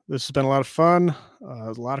 This has been a lot of fun.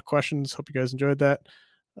 A lot of questions. Hope you guys enjoyed that.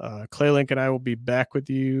 Clay Link and I will be back with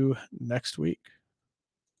you next week.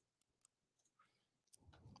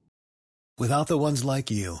 Without the ones like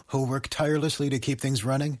you, who work tirelessly to keep things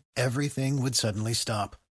running, everything would suddenly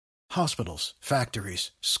stop. Hospitals, factories,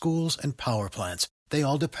 schools, and power plants, they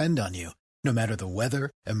all depend on you. No matter the weather,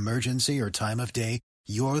 emergency, or time of day,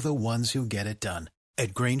 you're the ones who get it done.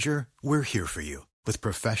 At Grainger, we're here for you with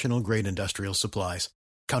professional-grade industrial supplies.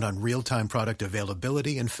 Count on real-time product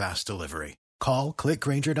availability and fast delivery. Call, click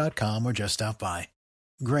Grainger.com, or just stop by.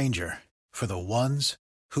 Grainger, for the ones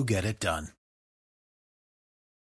who get it done.